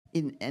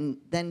 And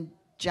then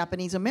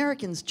Japanese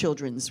Americans'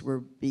 children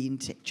were being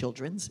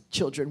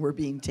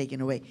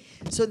taken away.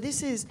 So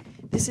this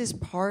is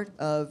part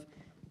of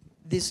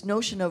this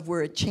notion of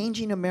we're a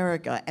changing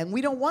America, and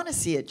we don't want to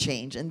see it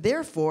change. And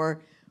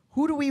therefore,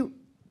 do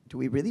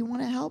we really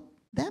want to help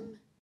them?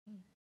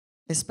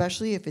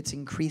 Especially if it's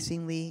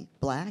increasingly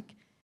Black,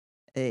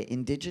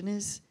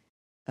 indigenous,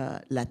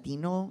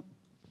 Latino,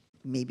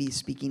 maybe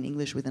speaking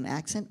English with an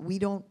accent.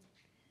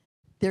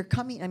 they're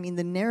coming, I mean,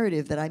 the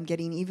narrative that I'm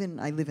getting, even,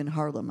 I live in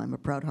Harlem, I'm a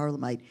proud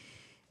Harlemite.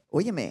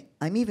 Óyeme,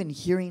 I'm even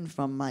hearing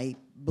from my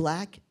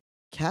black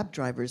cab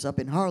drivers up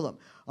in Harlem,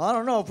 I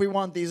don't know if we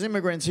want these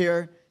immigrants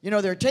here. You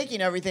know, they're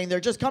taking everything, they're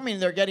just coming,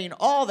 they're getting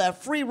all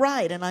that free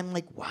ride. And I'm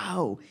like,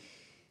 wow,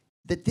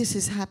 that this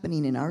is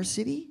happening in our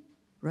city,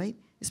 right?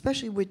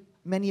 Especially with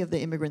many of the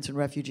immigrants and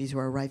refugees who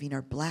are arriving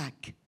are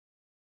black.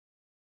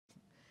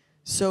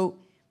 So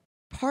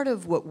part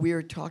of what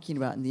we're talking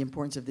about and the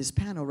importance of this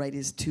panel, right,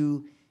 is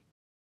to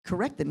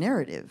correct the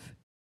narrative,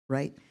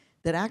 right?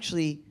 That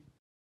actually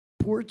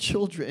poor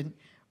children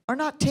are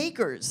not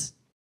takers,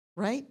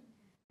 right?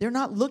 They're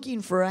not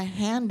looking for a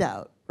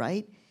handout,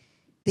 right?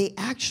 They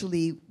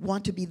actually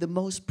want to be the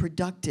most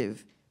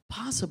productive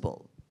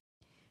possible.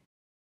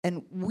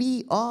 And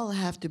we all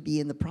have to be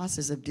in the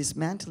process of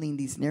dismantling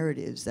these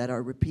narratives that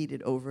are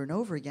repeated over and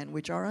over again,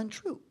 which are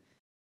untrue,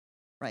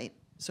 right?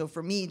 So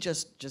for me,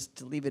 just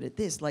to leave it at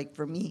this, like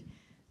for me,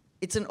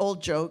 it's an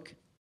old joke,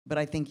 but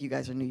I think you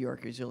guys are New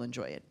Yorkers, you'll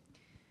enjoy it.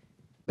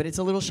 But it's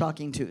a little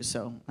shocking too,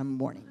 so I'm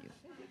warning you.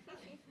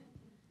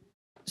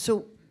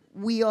 So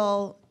we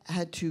all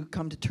had to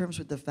come to terms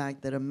with the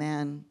fact that a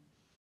man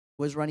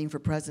was running for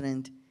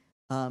president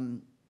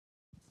on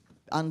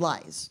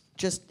lies.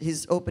 Just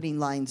his opening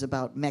lines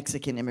about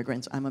Mexican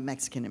immigrants. I'm a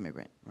Mexican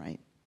immigrant, right?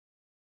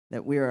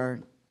 That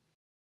we're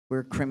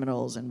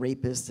criminals and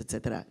rapists,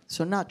 etc.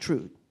 So not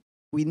true.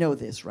 We know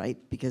this, right?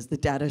 Because the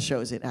data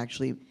shows it.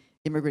 Actually,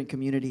 immigrant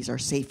communities are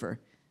safer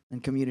than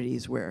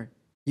communities where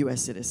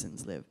U.S.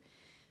 citizens live.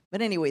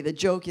 But anyway, the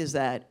joke is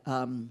that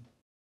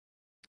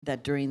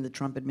that during the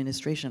Trump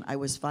administration, I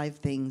was 5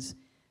 things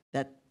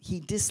that he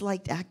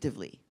disliked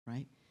actively,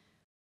 right?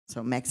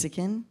 So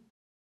Mexican,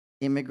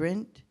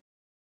 immigrant,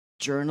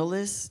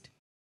 journalist,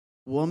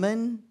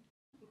 woman,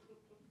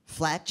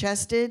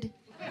 flat-chested.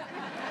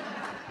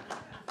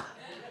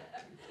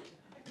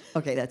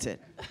 Okay, that's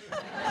it.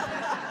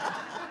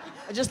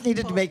 I just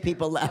needed to make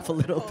people laugh a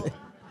little bit.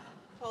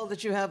 Paul,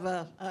 that you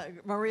have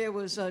Maria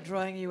was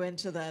drawing you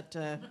into that.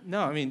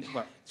 No, I mean,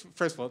 well,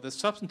 first of all, the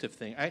substantive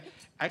thing.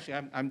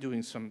 I'm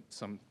doing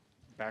some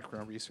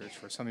background research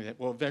for something that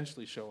will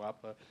eventually show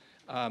up,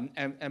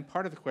 and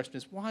part of the question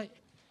is why,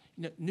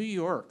 New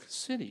York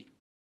City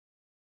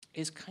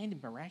is kind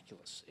of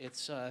miraculous. It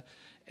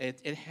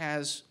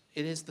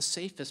is the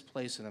safest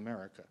place in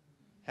America.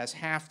 Has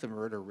half the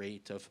murder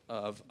rate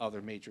of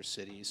other major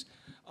cities.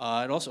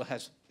 It also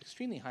has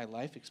extremely high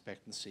life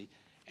expectancy.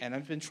 And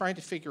I've been trying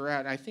to figure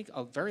out, I think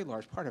a very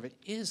large part of it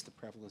is the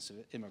prevalence of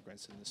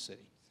immigrants in the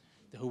city,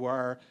 who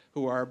are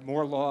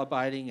more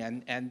law-abiding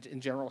and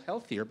in general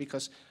healthier,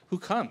 because who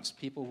comes?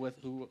 People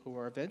who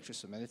are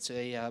venturesome. And it's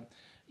it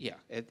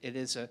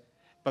is a,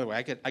 by the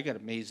way, I get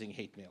amazing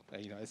hate mail,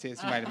 as you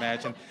might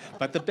imagine.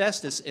 But the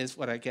best is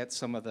when I get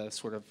some of the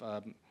sort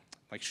of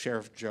like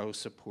Sheriff Joe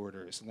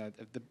supporters, and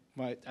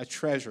I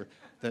treasure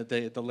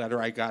the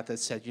letter I got that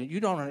said, you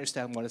don't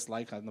understand what it's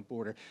like on the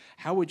border.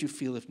 How would you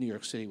feel if New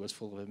York City was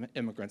full of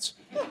immigrants?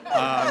 The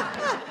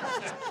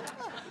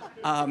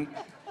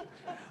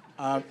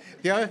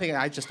other thing,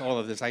 all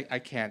of this, I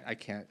can't.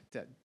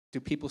 Do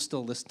people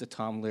still listen to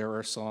Tom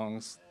Lehrer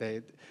songs?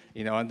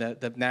 On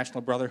the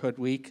National Brotherhood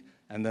Week,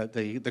 and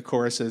the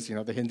choruses,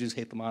 the Hindus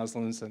hate the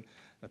Muslims, and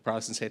the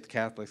Protestants hate the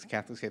Catholics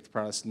hate the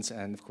Protestants,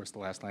 and of course the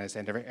last line is,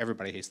 and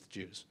everybody hates the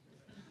Jews.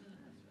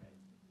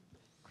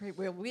 Great.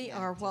 Well, we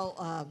are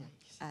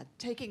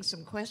taking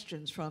some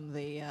questions from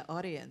the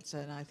audience,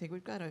 and I think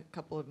we've got a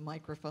couple of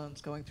microphones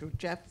going through.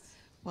 Jeff,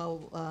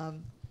 while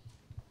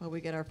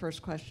we get our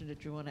first question,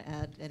 did you want to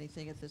add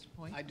anything at this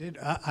point? I did.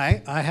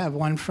 I have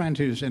one friend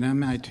who's an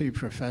MIT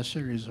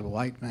professor. He's a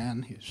white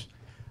man. He's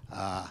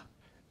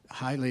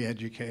highly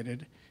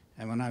educated.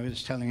 And when I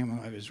was telling him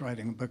I was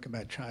writing a book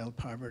about child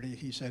poverty,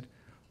 he said,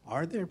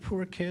 "Are there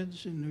poor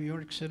kids in New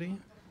York City?"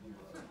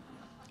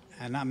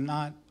 And I'm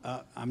not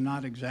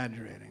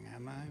exaggerating,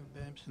 am I,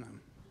 Babs? No.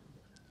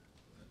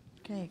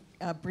 Okay,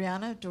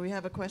 Brianna, do we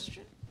have a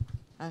question?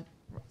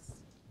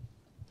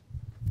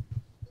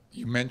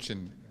 You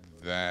mentioned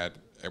that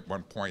at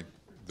one point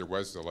there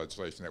was the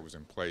legislation that was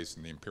in place,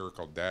 and the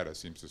empirical data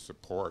seems to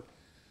support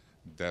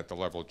that the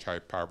level of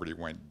child poverty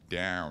went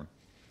down,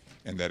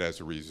 and that as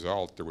a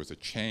result there was a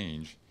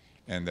change,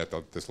 and that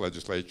this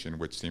legislation,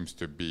 which seems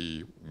to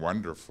be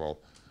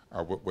wonderful,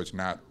 was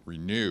not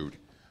renewed.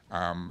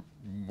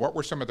 What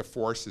were some of the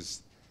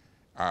forces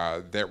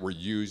that were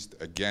used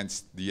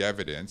against the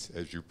evidence,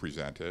 as you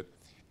presented,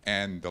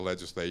 and the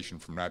legislation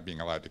from not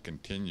being allowed to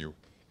continue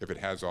if it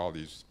has all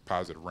these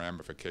positive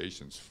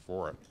ramifications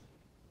for it?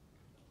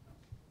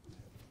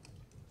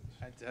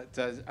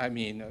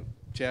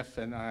 Jeff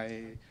and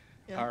I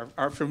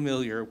are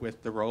familiar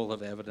with the role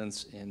of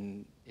evidence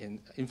in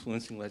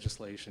influencing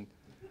legislation.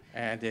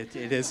 And it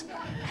is,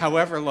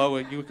 however low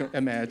you can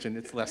imagine,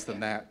 it's less than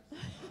that.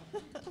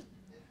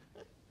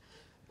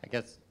 I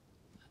guess,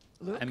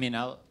 Luke?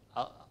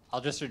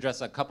 I'll just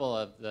address a couple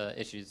of the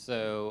issues.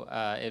 So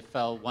it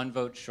fell 1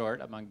 vote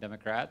short among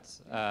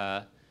Democrats.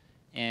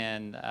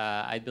 And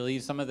I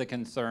believe some of the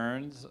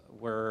concerns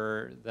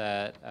were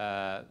that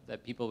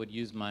that people would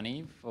use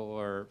money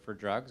for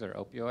drugs or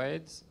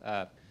opioids.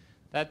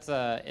 That's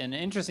an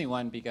interesting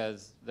one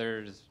because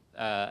there's,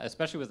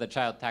 especially with the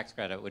child tax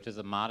credit, which is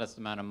a modest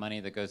amount of money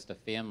that goes to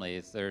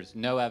families, there's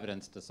no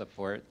evidence to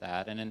support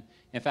that. And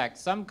in fact,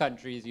 some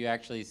countries you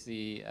actually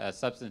see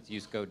substance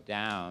use go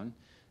down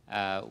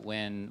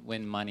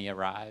when money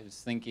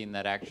arrives, thinking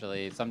that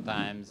actually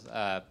sometimes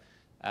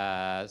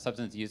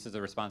substance use is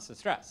a response to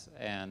stress.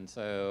 And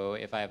so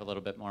if I have a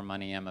little bit more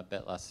money, I'm a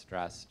bit less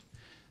stressed.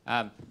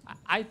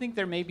 I think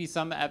there may be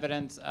some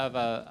evidence of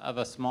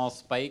a small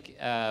spike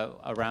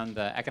around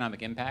the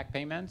economic impact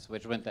payments,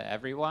 which went to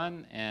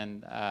everyone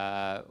and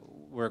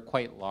were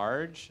quite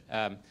large.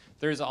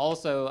 There's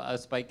also a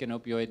spike in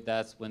opioid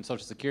deaths when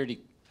Social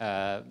Security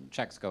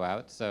checks go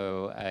out.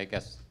 So I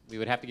guess we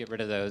would have to get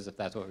rid of those if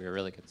that's what we were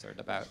really concerned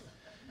about.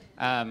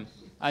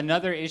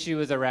 Another issue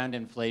is around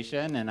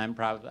inflation, and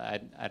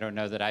I don't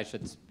know that I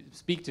should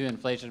speak to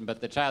inflation,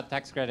 but the child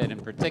tax credit in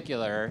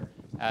particular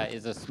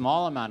is a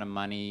small amount of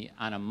money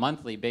on a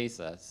monthly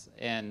basis.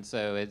 And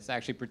so it's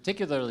actually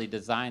particularly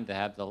designed to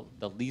have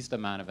the least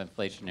amount of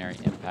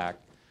inflationary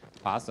impact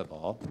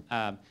possible.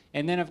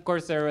 And then of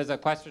course there was a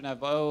question of,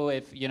 oh,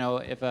 if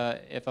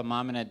a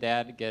mom and a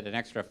dad get an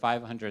extra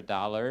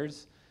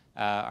 $500,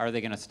 are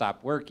they going to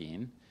stop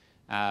working?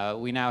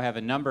 We now have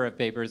a number of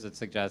papers that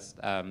suggest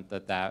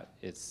that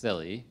is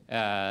silly,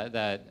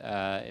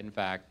 that in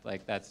fact,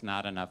 like, that's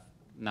not enough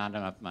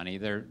money.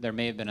 There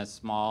may have been a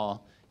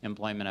small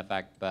employment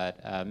effect,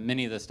 but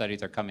many of the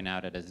studies are coming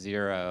out at a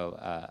zero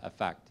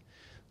effect.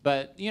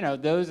 But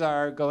those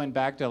are going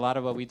back to a lot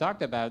of what we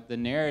talked about, the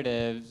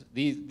narratives.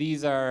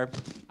 These are,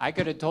 I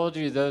could have told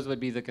you those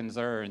would be the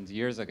concerns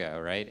years ago,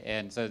 right?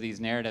 And so these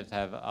narratives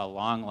have a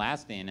long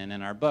lasting, and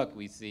in our book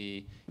we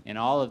see in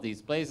all of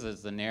these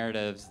places the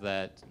narratives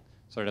that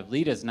sort of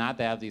lead us not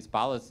to have these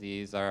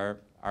policies are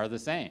the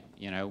same.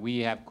 We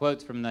have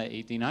quotes from the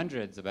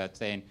 1800s about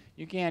saying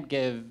you can't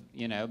give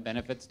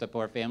benefits to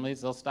poor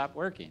families, they'll stop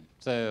working.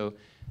 So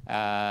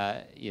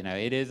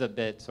it is a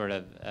bit sort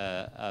of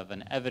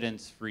an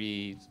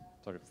evidence-free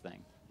sort of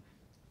thing.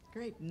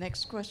 Great.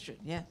 Next question.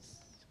 Yes.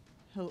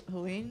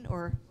 Helene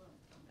or?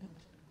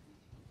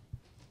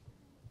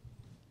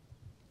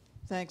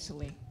 Thanks,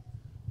 Helene.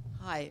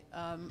 Hi,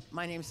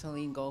 my name is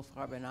Helene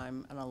Goldfarb, and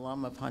I'm an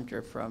alum of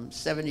Hunter from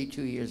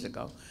 72 years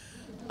ago.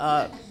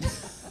 I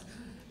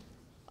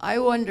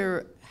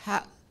wonder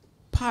how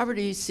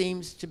poverty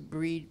seems to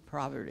breed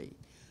poverty,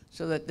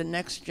 so that the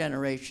next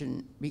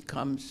generation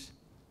becomes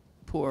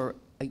poor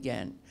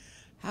again.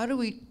 How do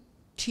we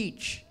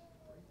teach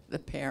the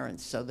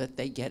parents so that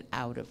they get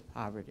out of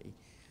poverty?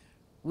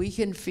 We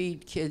can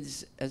feed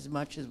kids as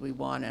much as we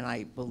want, and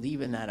I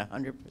believe in that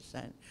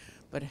 100%,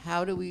 but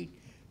how do we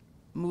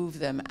move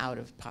them out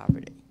of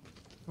poverty?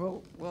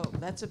 Well,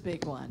 that's a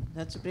big one.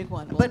 That's a big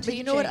one. Well, But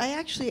you know what?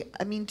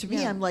 To me,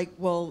 Yeah. I'm like,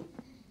 well,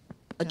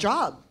 a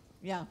job.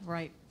 Yeah,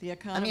 right. The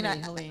economy,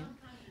 Helene.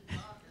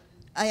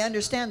 I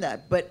understand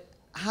that, but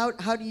how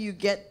do you,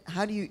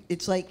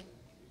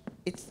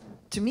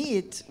 to me,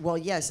 it's, well,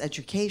 yes,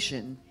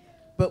 education,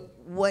 but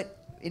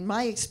what, in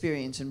my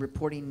experience in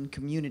reporting in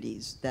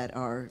communities that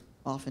are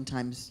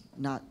oftentimes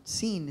not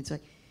seen, it's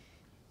like,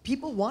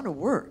 people want to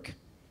work.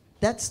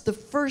 That's the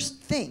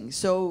first thing.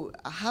 So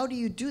how do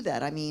you do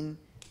that? I mean,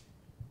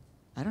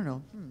 I don't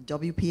know,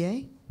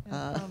 WPA?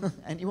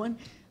 Anyone?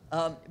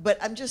 But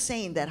I'm just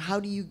saying that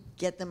how do you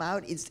get them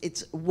out?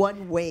 It's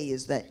one way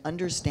is that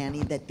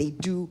understanding that they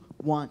do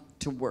want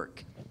to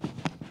work.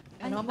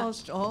 And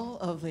almost all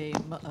of the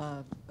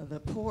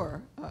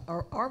poor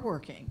are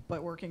working,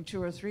 but working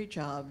 2 or 3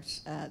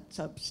 jobs at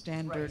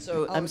substandard. Right.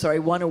 So I'm sorry,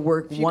 want to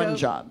work one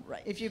job.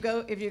 Right. If you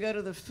go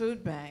to the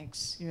food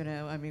banks,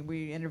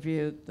 we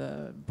interviewed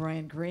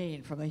Brian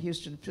Green from the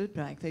Houston Food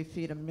Bank. They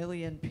feed 1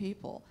 million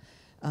people,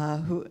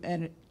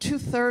 and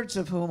 2/3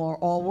 of whom are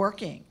all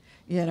working.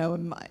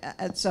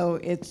 And so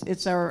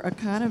it's our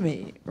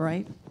economy,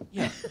 right?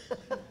 Yeah.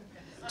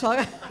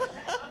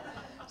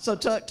 So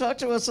talk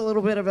to us a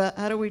little bit about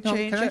how do we change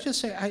it? Can I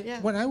just say,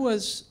 when I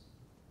was,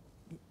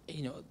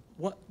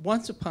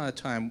 once upon a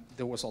time,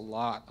 there was a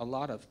lot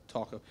of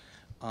talk of,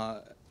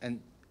 and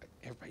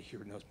everybody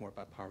here knows more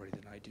about poverty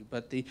than I do,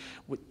 but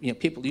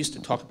people used to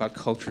talk about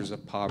cultures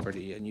of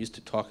poverty and used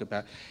to talk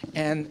about,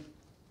 and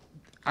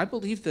I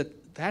believe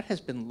that has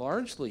been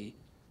largely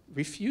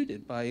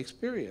refuted by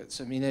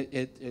experience. I mean,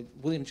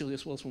 William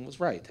Julius Wilson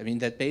was right. I mean,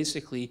 that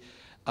basically,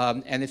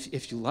 and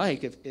if you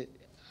like,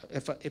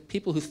 if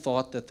people who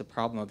thought that the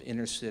problem of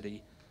inner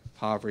city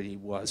poverty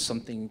was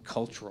something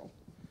cultural,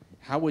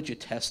 how would you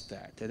test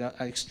that?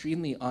 An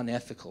extremely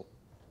unethical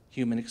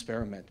human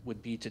experiment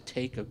would be to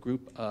take a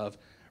group of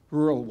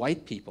rural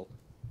white people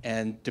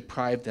and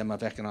deprive them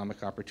of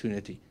economic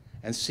opportunity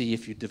and see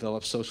if you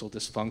develop social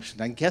dysfunction.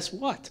 And guess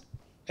what?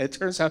 It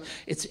turns out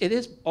it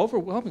is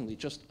overwhelmingly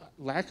just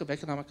lack of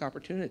economic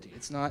opportunity.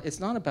 It's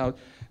not about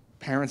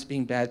parents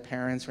being bad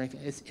parents or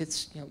anything.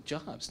 It's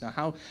jobs.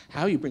 Now,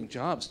 how you bring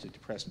jobs to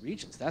depressed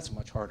regions, that's a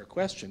much harder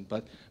question,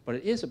 but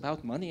it is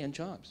about money and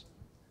jobs.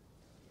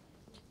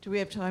 Do we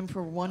have time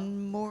for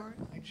one more?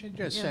 I should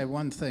just say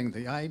one thing.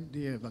 The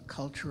idea of a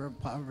culture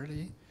of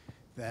poverty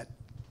that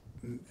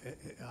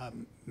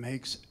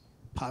makes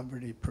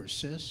poverty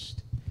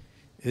persist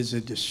is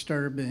a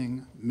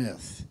disturbing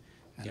myth.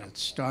 And it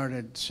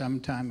started some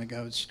time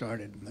ago. It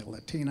started in the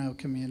Latino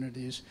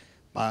communities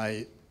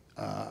by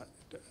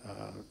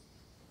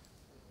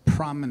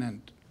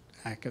prominent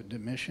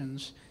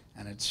academicians,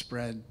 and it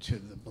spread to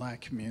the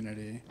black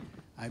community.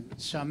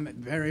 Some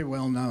very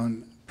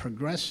well-known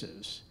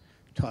progressives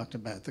talked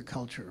about the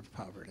culture of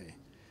poverty.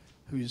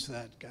 Who's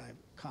that guy?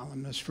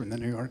 Columnist from the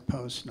New York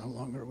Post, no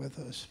longer with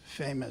us.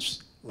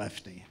 Famous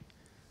lefty.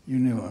 You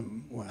knew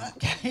him well.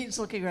 He's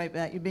looking right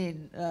back. You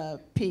mean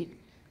Pete?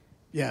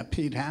 Yeah,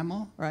 Pete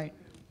Hamill. Right.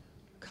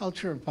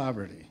 Culture of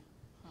poverty.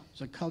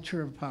 It's a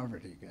culture of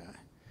poverty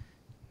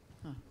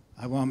guy.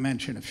 I won't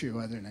mention a few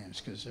other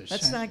names because there's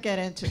Let's not get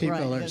into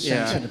people are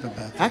sensitive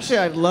about that. Actually,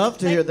 I'd love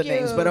to hear the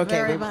names, but okay.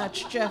 Thank you very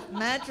much, Jeff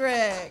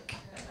Madrick.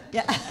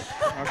 Yeah.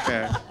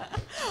 Okay.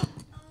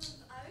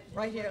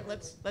 Right here.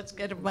 Let's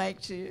get a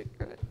mic to you.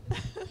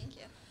 Thank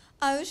you.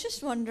 I was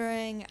just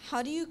wondering,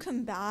 how do you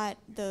combat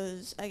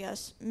those, I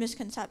guess,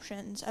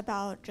 misconceptions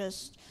about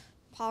just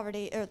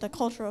poverty or the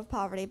culture of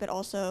poverty, but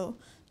also,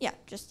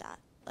 just that.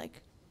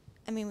 Like,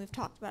 I mean, we've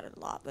talked about it a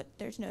lot, but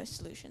there's no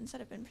solutions that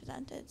have been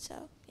presented.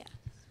 So, yeah.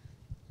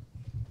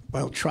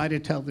 Well, try to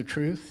tell the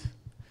truth.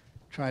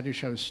 Try to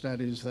show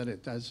studies that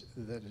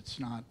it's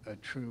not a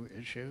true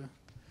issue.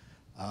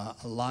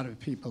 A lot of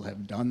people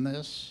have done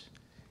this,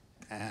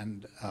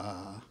 and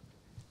a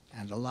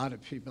lot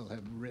of people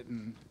have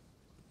written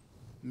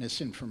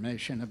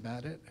misinformation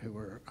about it, who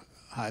were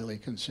highly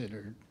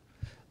considered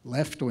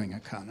left-wing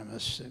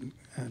economists,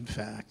 in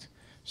fact.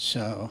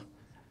 So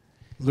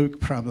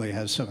Luke probably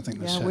has something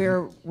to say.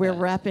 Yeah, we're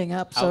wrapping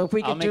up. So if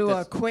we could do a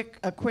this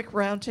quick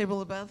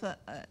roundtable about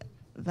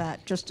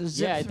that, just to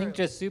zip Yeah, I through. think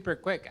just super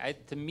quick.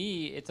 To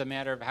me, it's a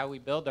matter of how we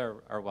build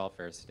our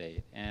welfare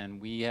state.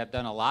 And we have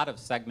done a lot of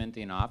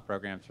segmenting off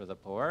programs for the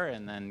poor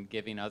and then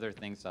giving other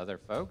things to other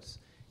folks.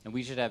 And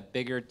we should have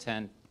bigger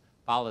tent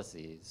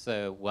policies.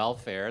 So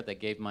welfare that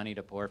gave money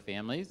to poor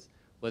families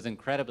was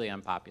incredibly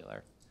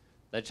unpopular.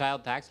 The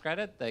child tax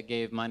credit that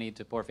gave money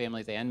to poor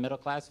families and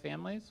middle-class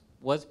families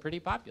was pretty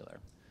popular.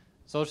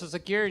 Social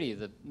Security,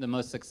 the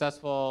most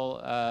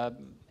successful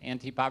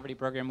anti-poverty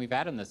program we've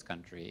had in this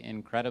country,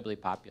 incredibly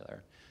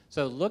popular.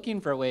 So looking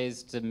for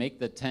ways to make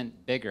the tent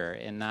bigger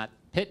and not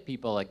pit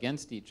people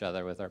against each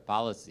other with our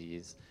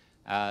policies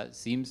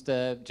seems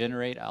to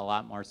generate a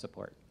lot more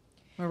support.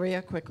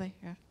 Maria, quickly.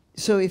 Yeah.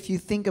 So if you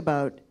think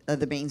about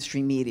the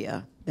mainstream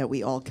media that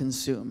we all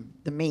consume,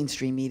 the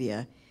mainstream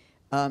media,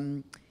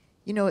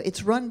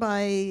 it's run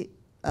by,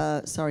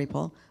 sorry,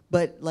 Paul,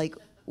 but like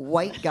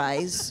white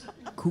guys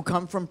who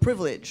come from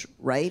privilege,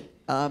 right?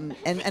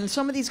 And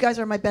some of these guys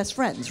are my best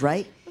friends,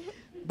 right?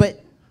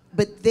 But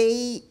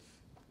they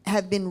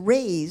have been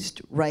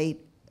raised, right,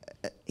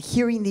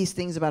 hearing these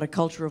things about a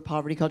culture of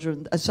poverty,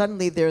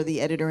 suddenly they're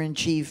the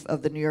editor-in-chief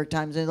of the New York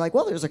Times, and they're like,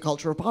 well, there's a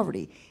culture of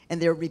poverty, and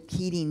they're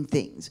repeating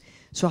things.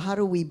 So how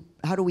do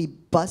we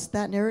bust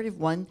that narrative?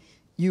 One,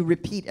 you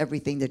repeat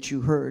everything that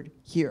you heard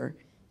here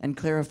and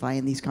clarify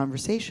in these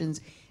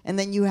conversations, and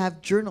then you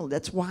have journal.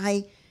 That's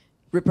why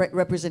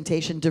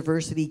representation,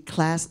 diversity,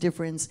 class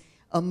difference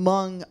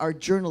among our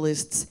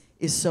journalists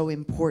is so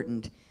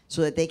important,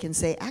 so that they can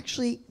say,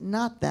 actually,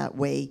 not that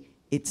way,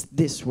 it's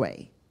this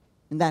way.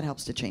 And that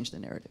helps to change the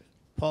narrative.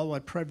 Paul,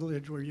 what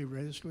privilege were you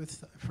raised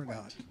with? I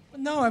forgot.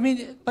 No, I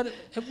mean, but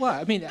it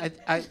was. I mean,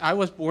 I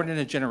was born in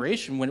a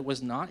generation when it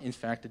was not, in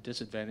fact, a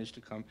disadvantage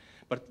to come.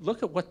 But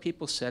look at what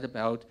people said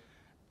about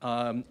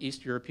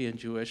East European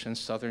Jewish and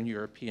Southern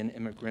European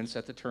immigrants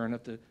at the turn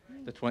of the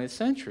 20th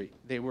century.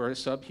 They were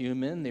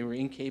subhuman. They were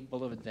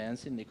incapable of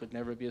advancing. They could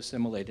never be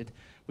assimilated.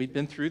 We've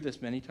been through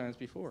this many times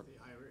before.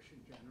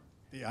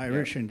 The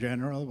Irish in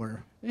general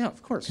were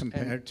of course.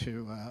 compared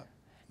to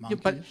monkeys.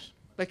 Yeah,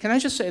 but can I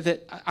just say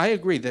that I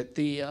agree that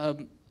the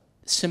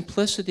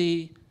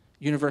simplicity,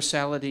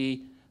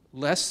 universality,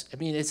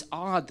 it's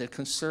odd that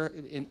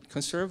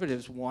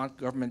conservatives want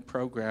government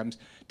programs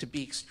to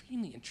be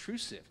extremely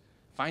intrusive,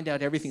 find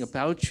out everything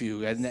about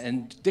you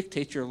and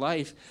dictate your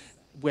life,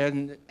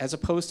 when, as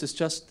opposed to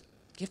just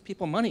give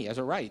people money as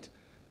a right,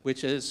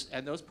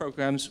 and those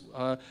programs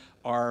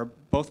are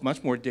both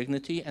much more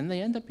dignity, and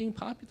they end up being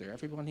popular.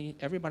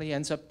 Everybody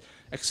ends up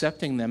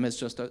accepting them as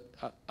just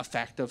a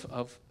fact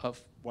of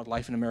what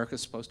life in America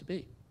is supposed to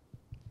be.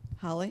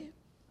 Holly?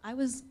 I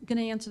was going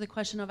to answer the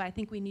question of, I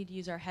think we need to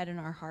use our head and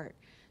our heart.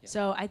 Yeah.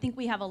 So I think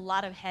we have a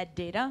lot of head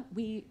data.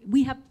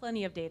 We have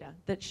plenty of data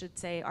that should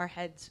say our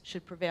heads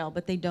should prevail,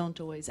 but they don't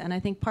always. And I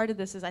think part of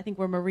this is, I think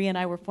where Maria and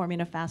I were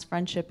forming a fast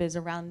friendship is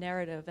around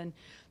narrative. And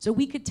so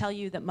we could tell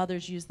you that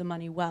mothers use the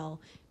money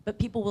well, but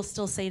people will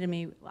still say to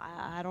me,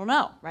 I don't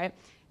know, right?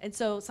 And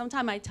so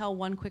sometime I tell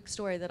one quick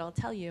story that I'll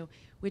tell you,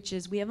 which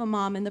is we have a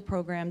mom in the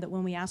program that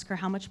when we ask her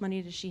how much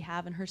money does she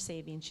have in her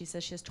savings, she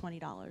says she has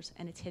 $20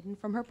 and it's hidden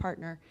from her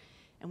partner.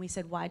 And we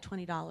said, why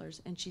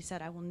 $20? And she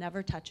said, I will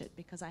never touch it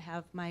because I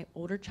have my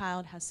older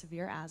child has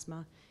severe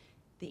asthma.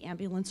 The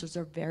ambulances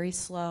are very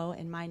slow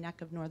in my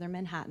neck of northern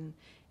Manhattan,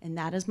 and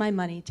that is my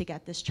money to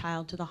get this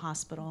child to the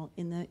hospital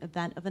in the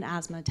event of an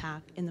asthma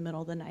attack in the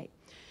middle of the night.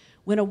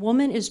 When a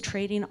woman is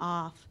trading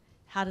off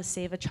how to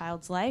save a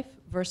child's life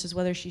versus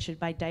whether she should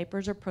buy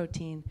diapers or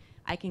protein,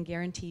 I can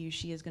guarantee you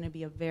she is going to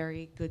be a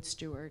very good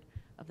steward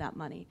of that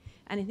money.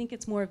 And I think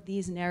it's more of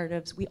these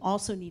narratives we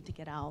also need to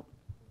get out,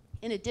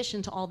 in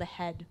addition to all the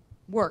head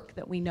work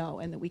that we know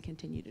and that we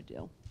continue to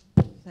do.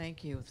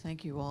 Thank you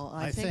all.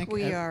 I think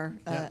we are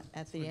at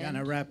the end. We're going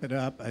to wrap it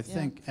up. I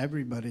think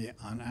everybody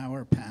on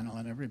our panel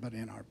and everybody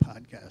in our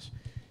podcast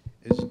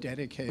is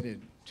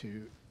dedicated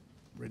to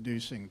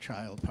reducing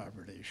child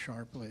poverty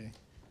sharply.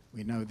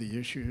 We know the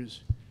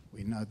issues,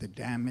 we know the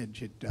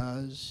damage it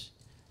does,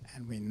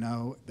 and we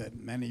know that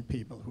many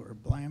people who are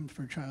blamed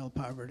for child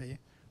poverty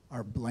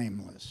are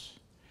blameless.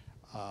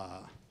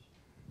 Forgive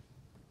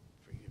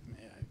me,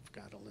 I've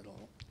got a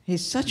little...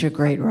 He's such a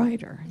great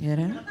writer, you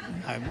know?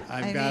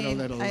 I've got a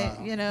little...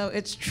 you know,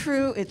 it's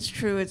true.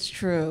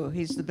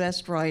 He's the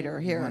best writer.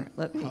 Here,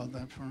 let me... Hold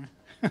that for me.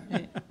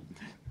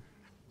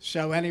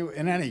 So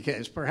in any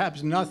case,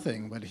 perhaps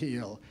nothing would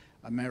heal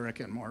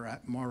America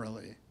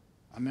morally,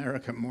 I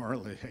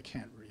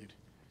can't read.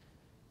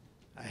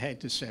 I hate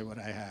to say what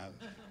I have,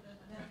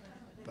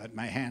 but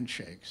my hand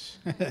shakes.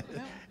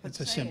 It's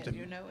a symptom.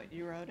 You know it,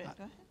 you wrote it, go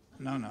ahead.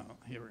 No,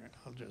 here,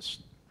 I'll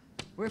just.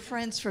 We're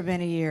friends for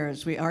many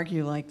years. We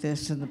argue like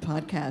this in the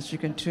podcast. You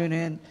can tune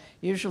in.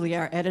 Usually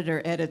our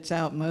editor edits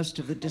out most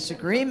of the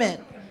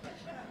disagreement.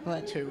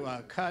 But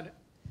to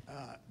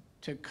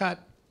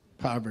cut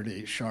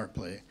poverty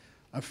sharply,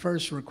 a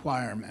first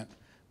requirement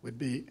would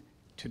be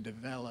to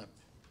develop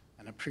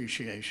an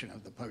appreciation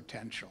of the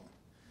potential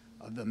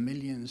of the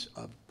millions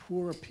of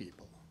poor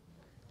people,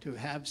 to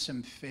have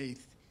some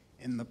faith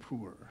in the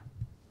poor.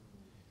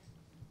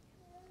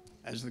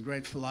 As the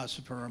great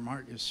philosopher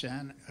Amartya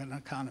Sen, an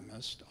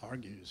economist,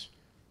 argues,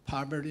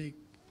 poverty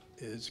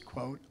is,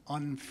 quote,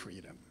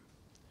 unfreedom.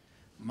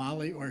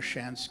 Molly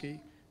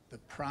Orshansky, the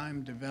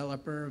prime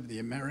developer of the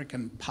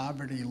American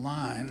Poverty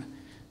Line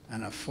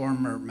and a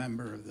former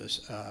member of the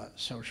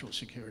Social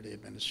Security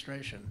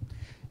Administration,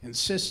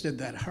 insisted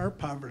that her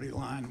poverty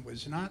line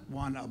was not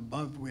one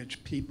above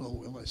which people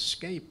will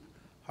escape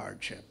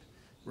hardship.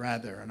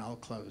 Rather, and I'll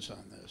close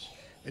on this,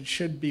 it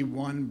should be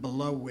one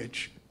below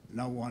which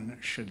no one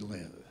should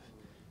live.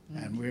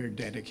 And we're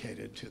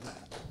dedicated to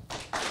that.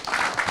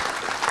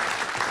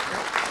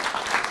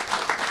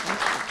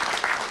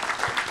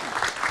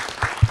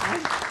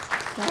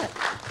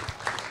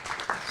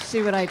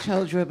 See what I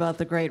told you about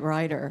the great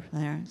writer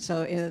there.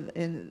 So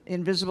in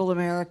Invisible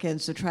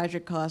Americans, the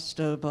tragic cost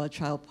of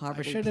child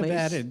poverty. I should have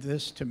added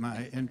this to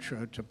my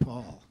intro to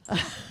Paul.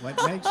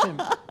 What makes him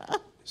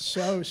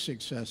so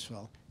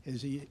successful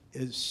is he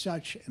is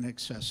such an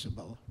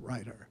accessible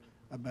writer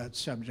about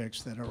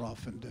subjects that are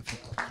often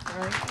difficult.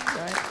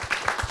 Right.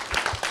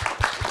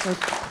 So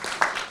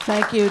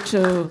thank you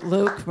to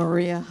Luke,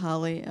 Maria,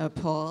 Holly,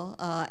 Paul,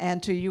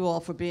 and to you all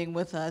for being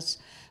with us.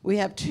 We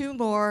have two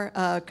more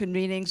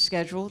convenings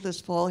scheduled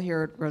this fall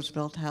here at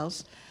Roosevelt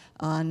House.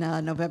 On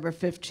November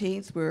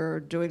 15th,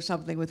 we're doing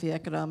something with the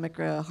Economic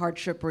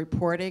Hardship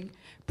Reporting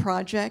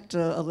Project,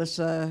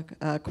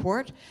 Alyssa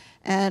Quart.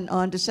 And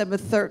on December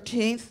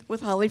 13th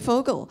with Holly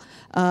Fogle.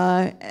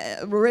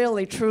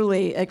 Really,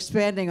 truly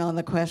expanding on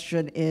the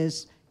question,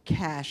 is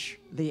cash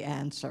the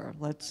answer?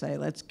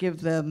 Let's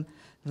give them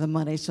the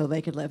money so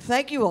they can live.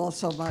 Thank you all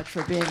so much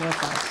for being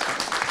with us.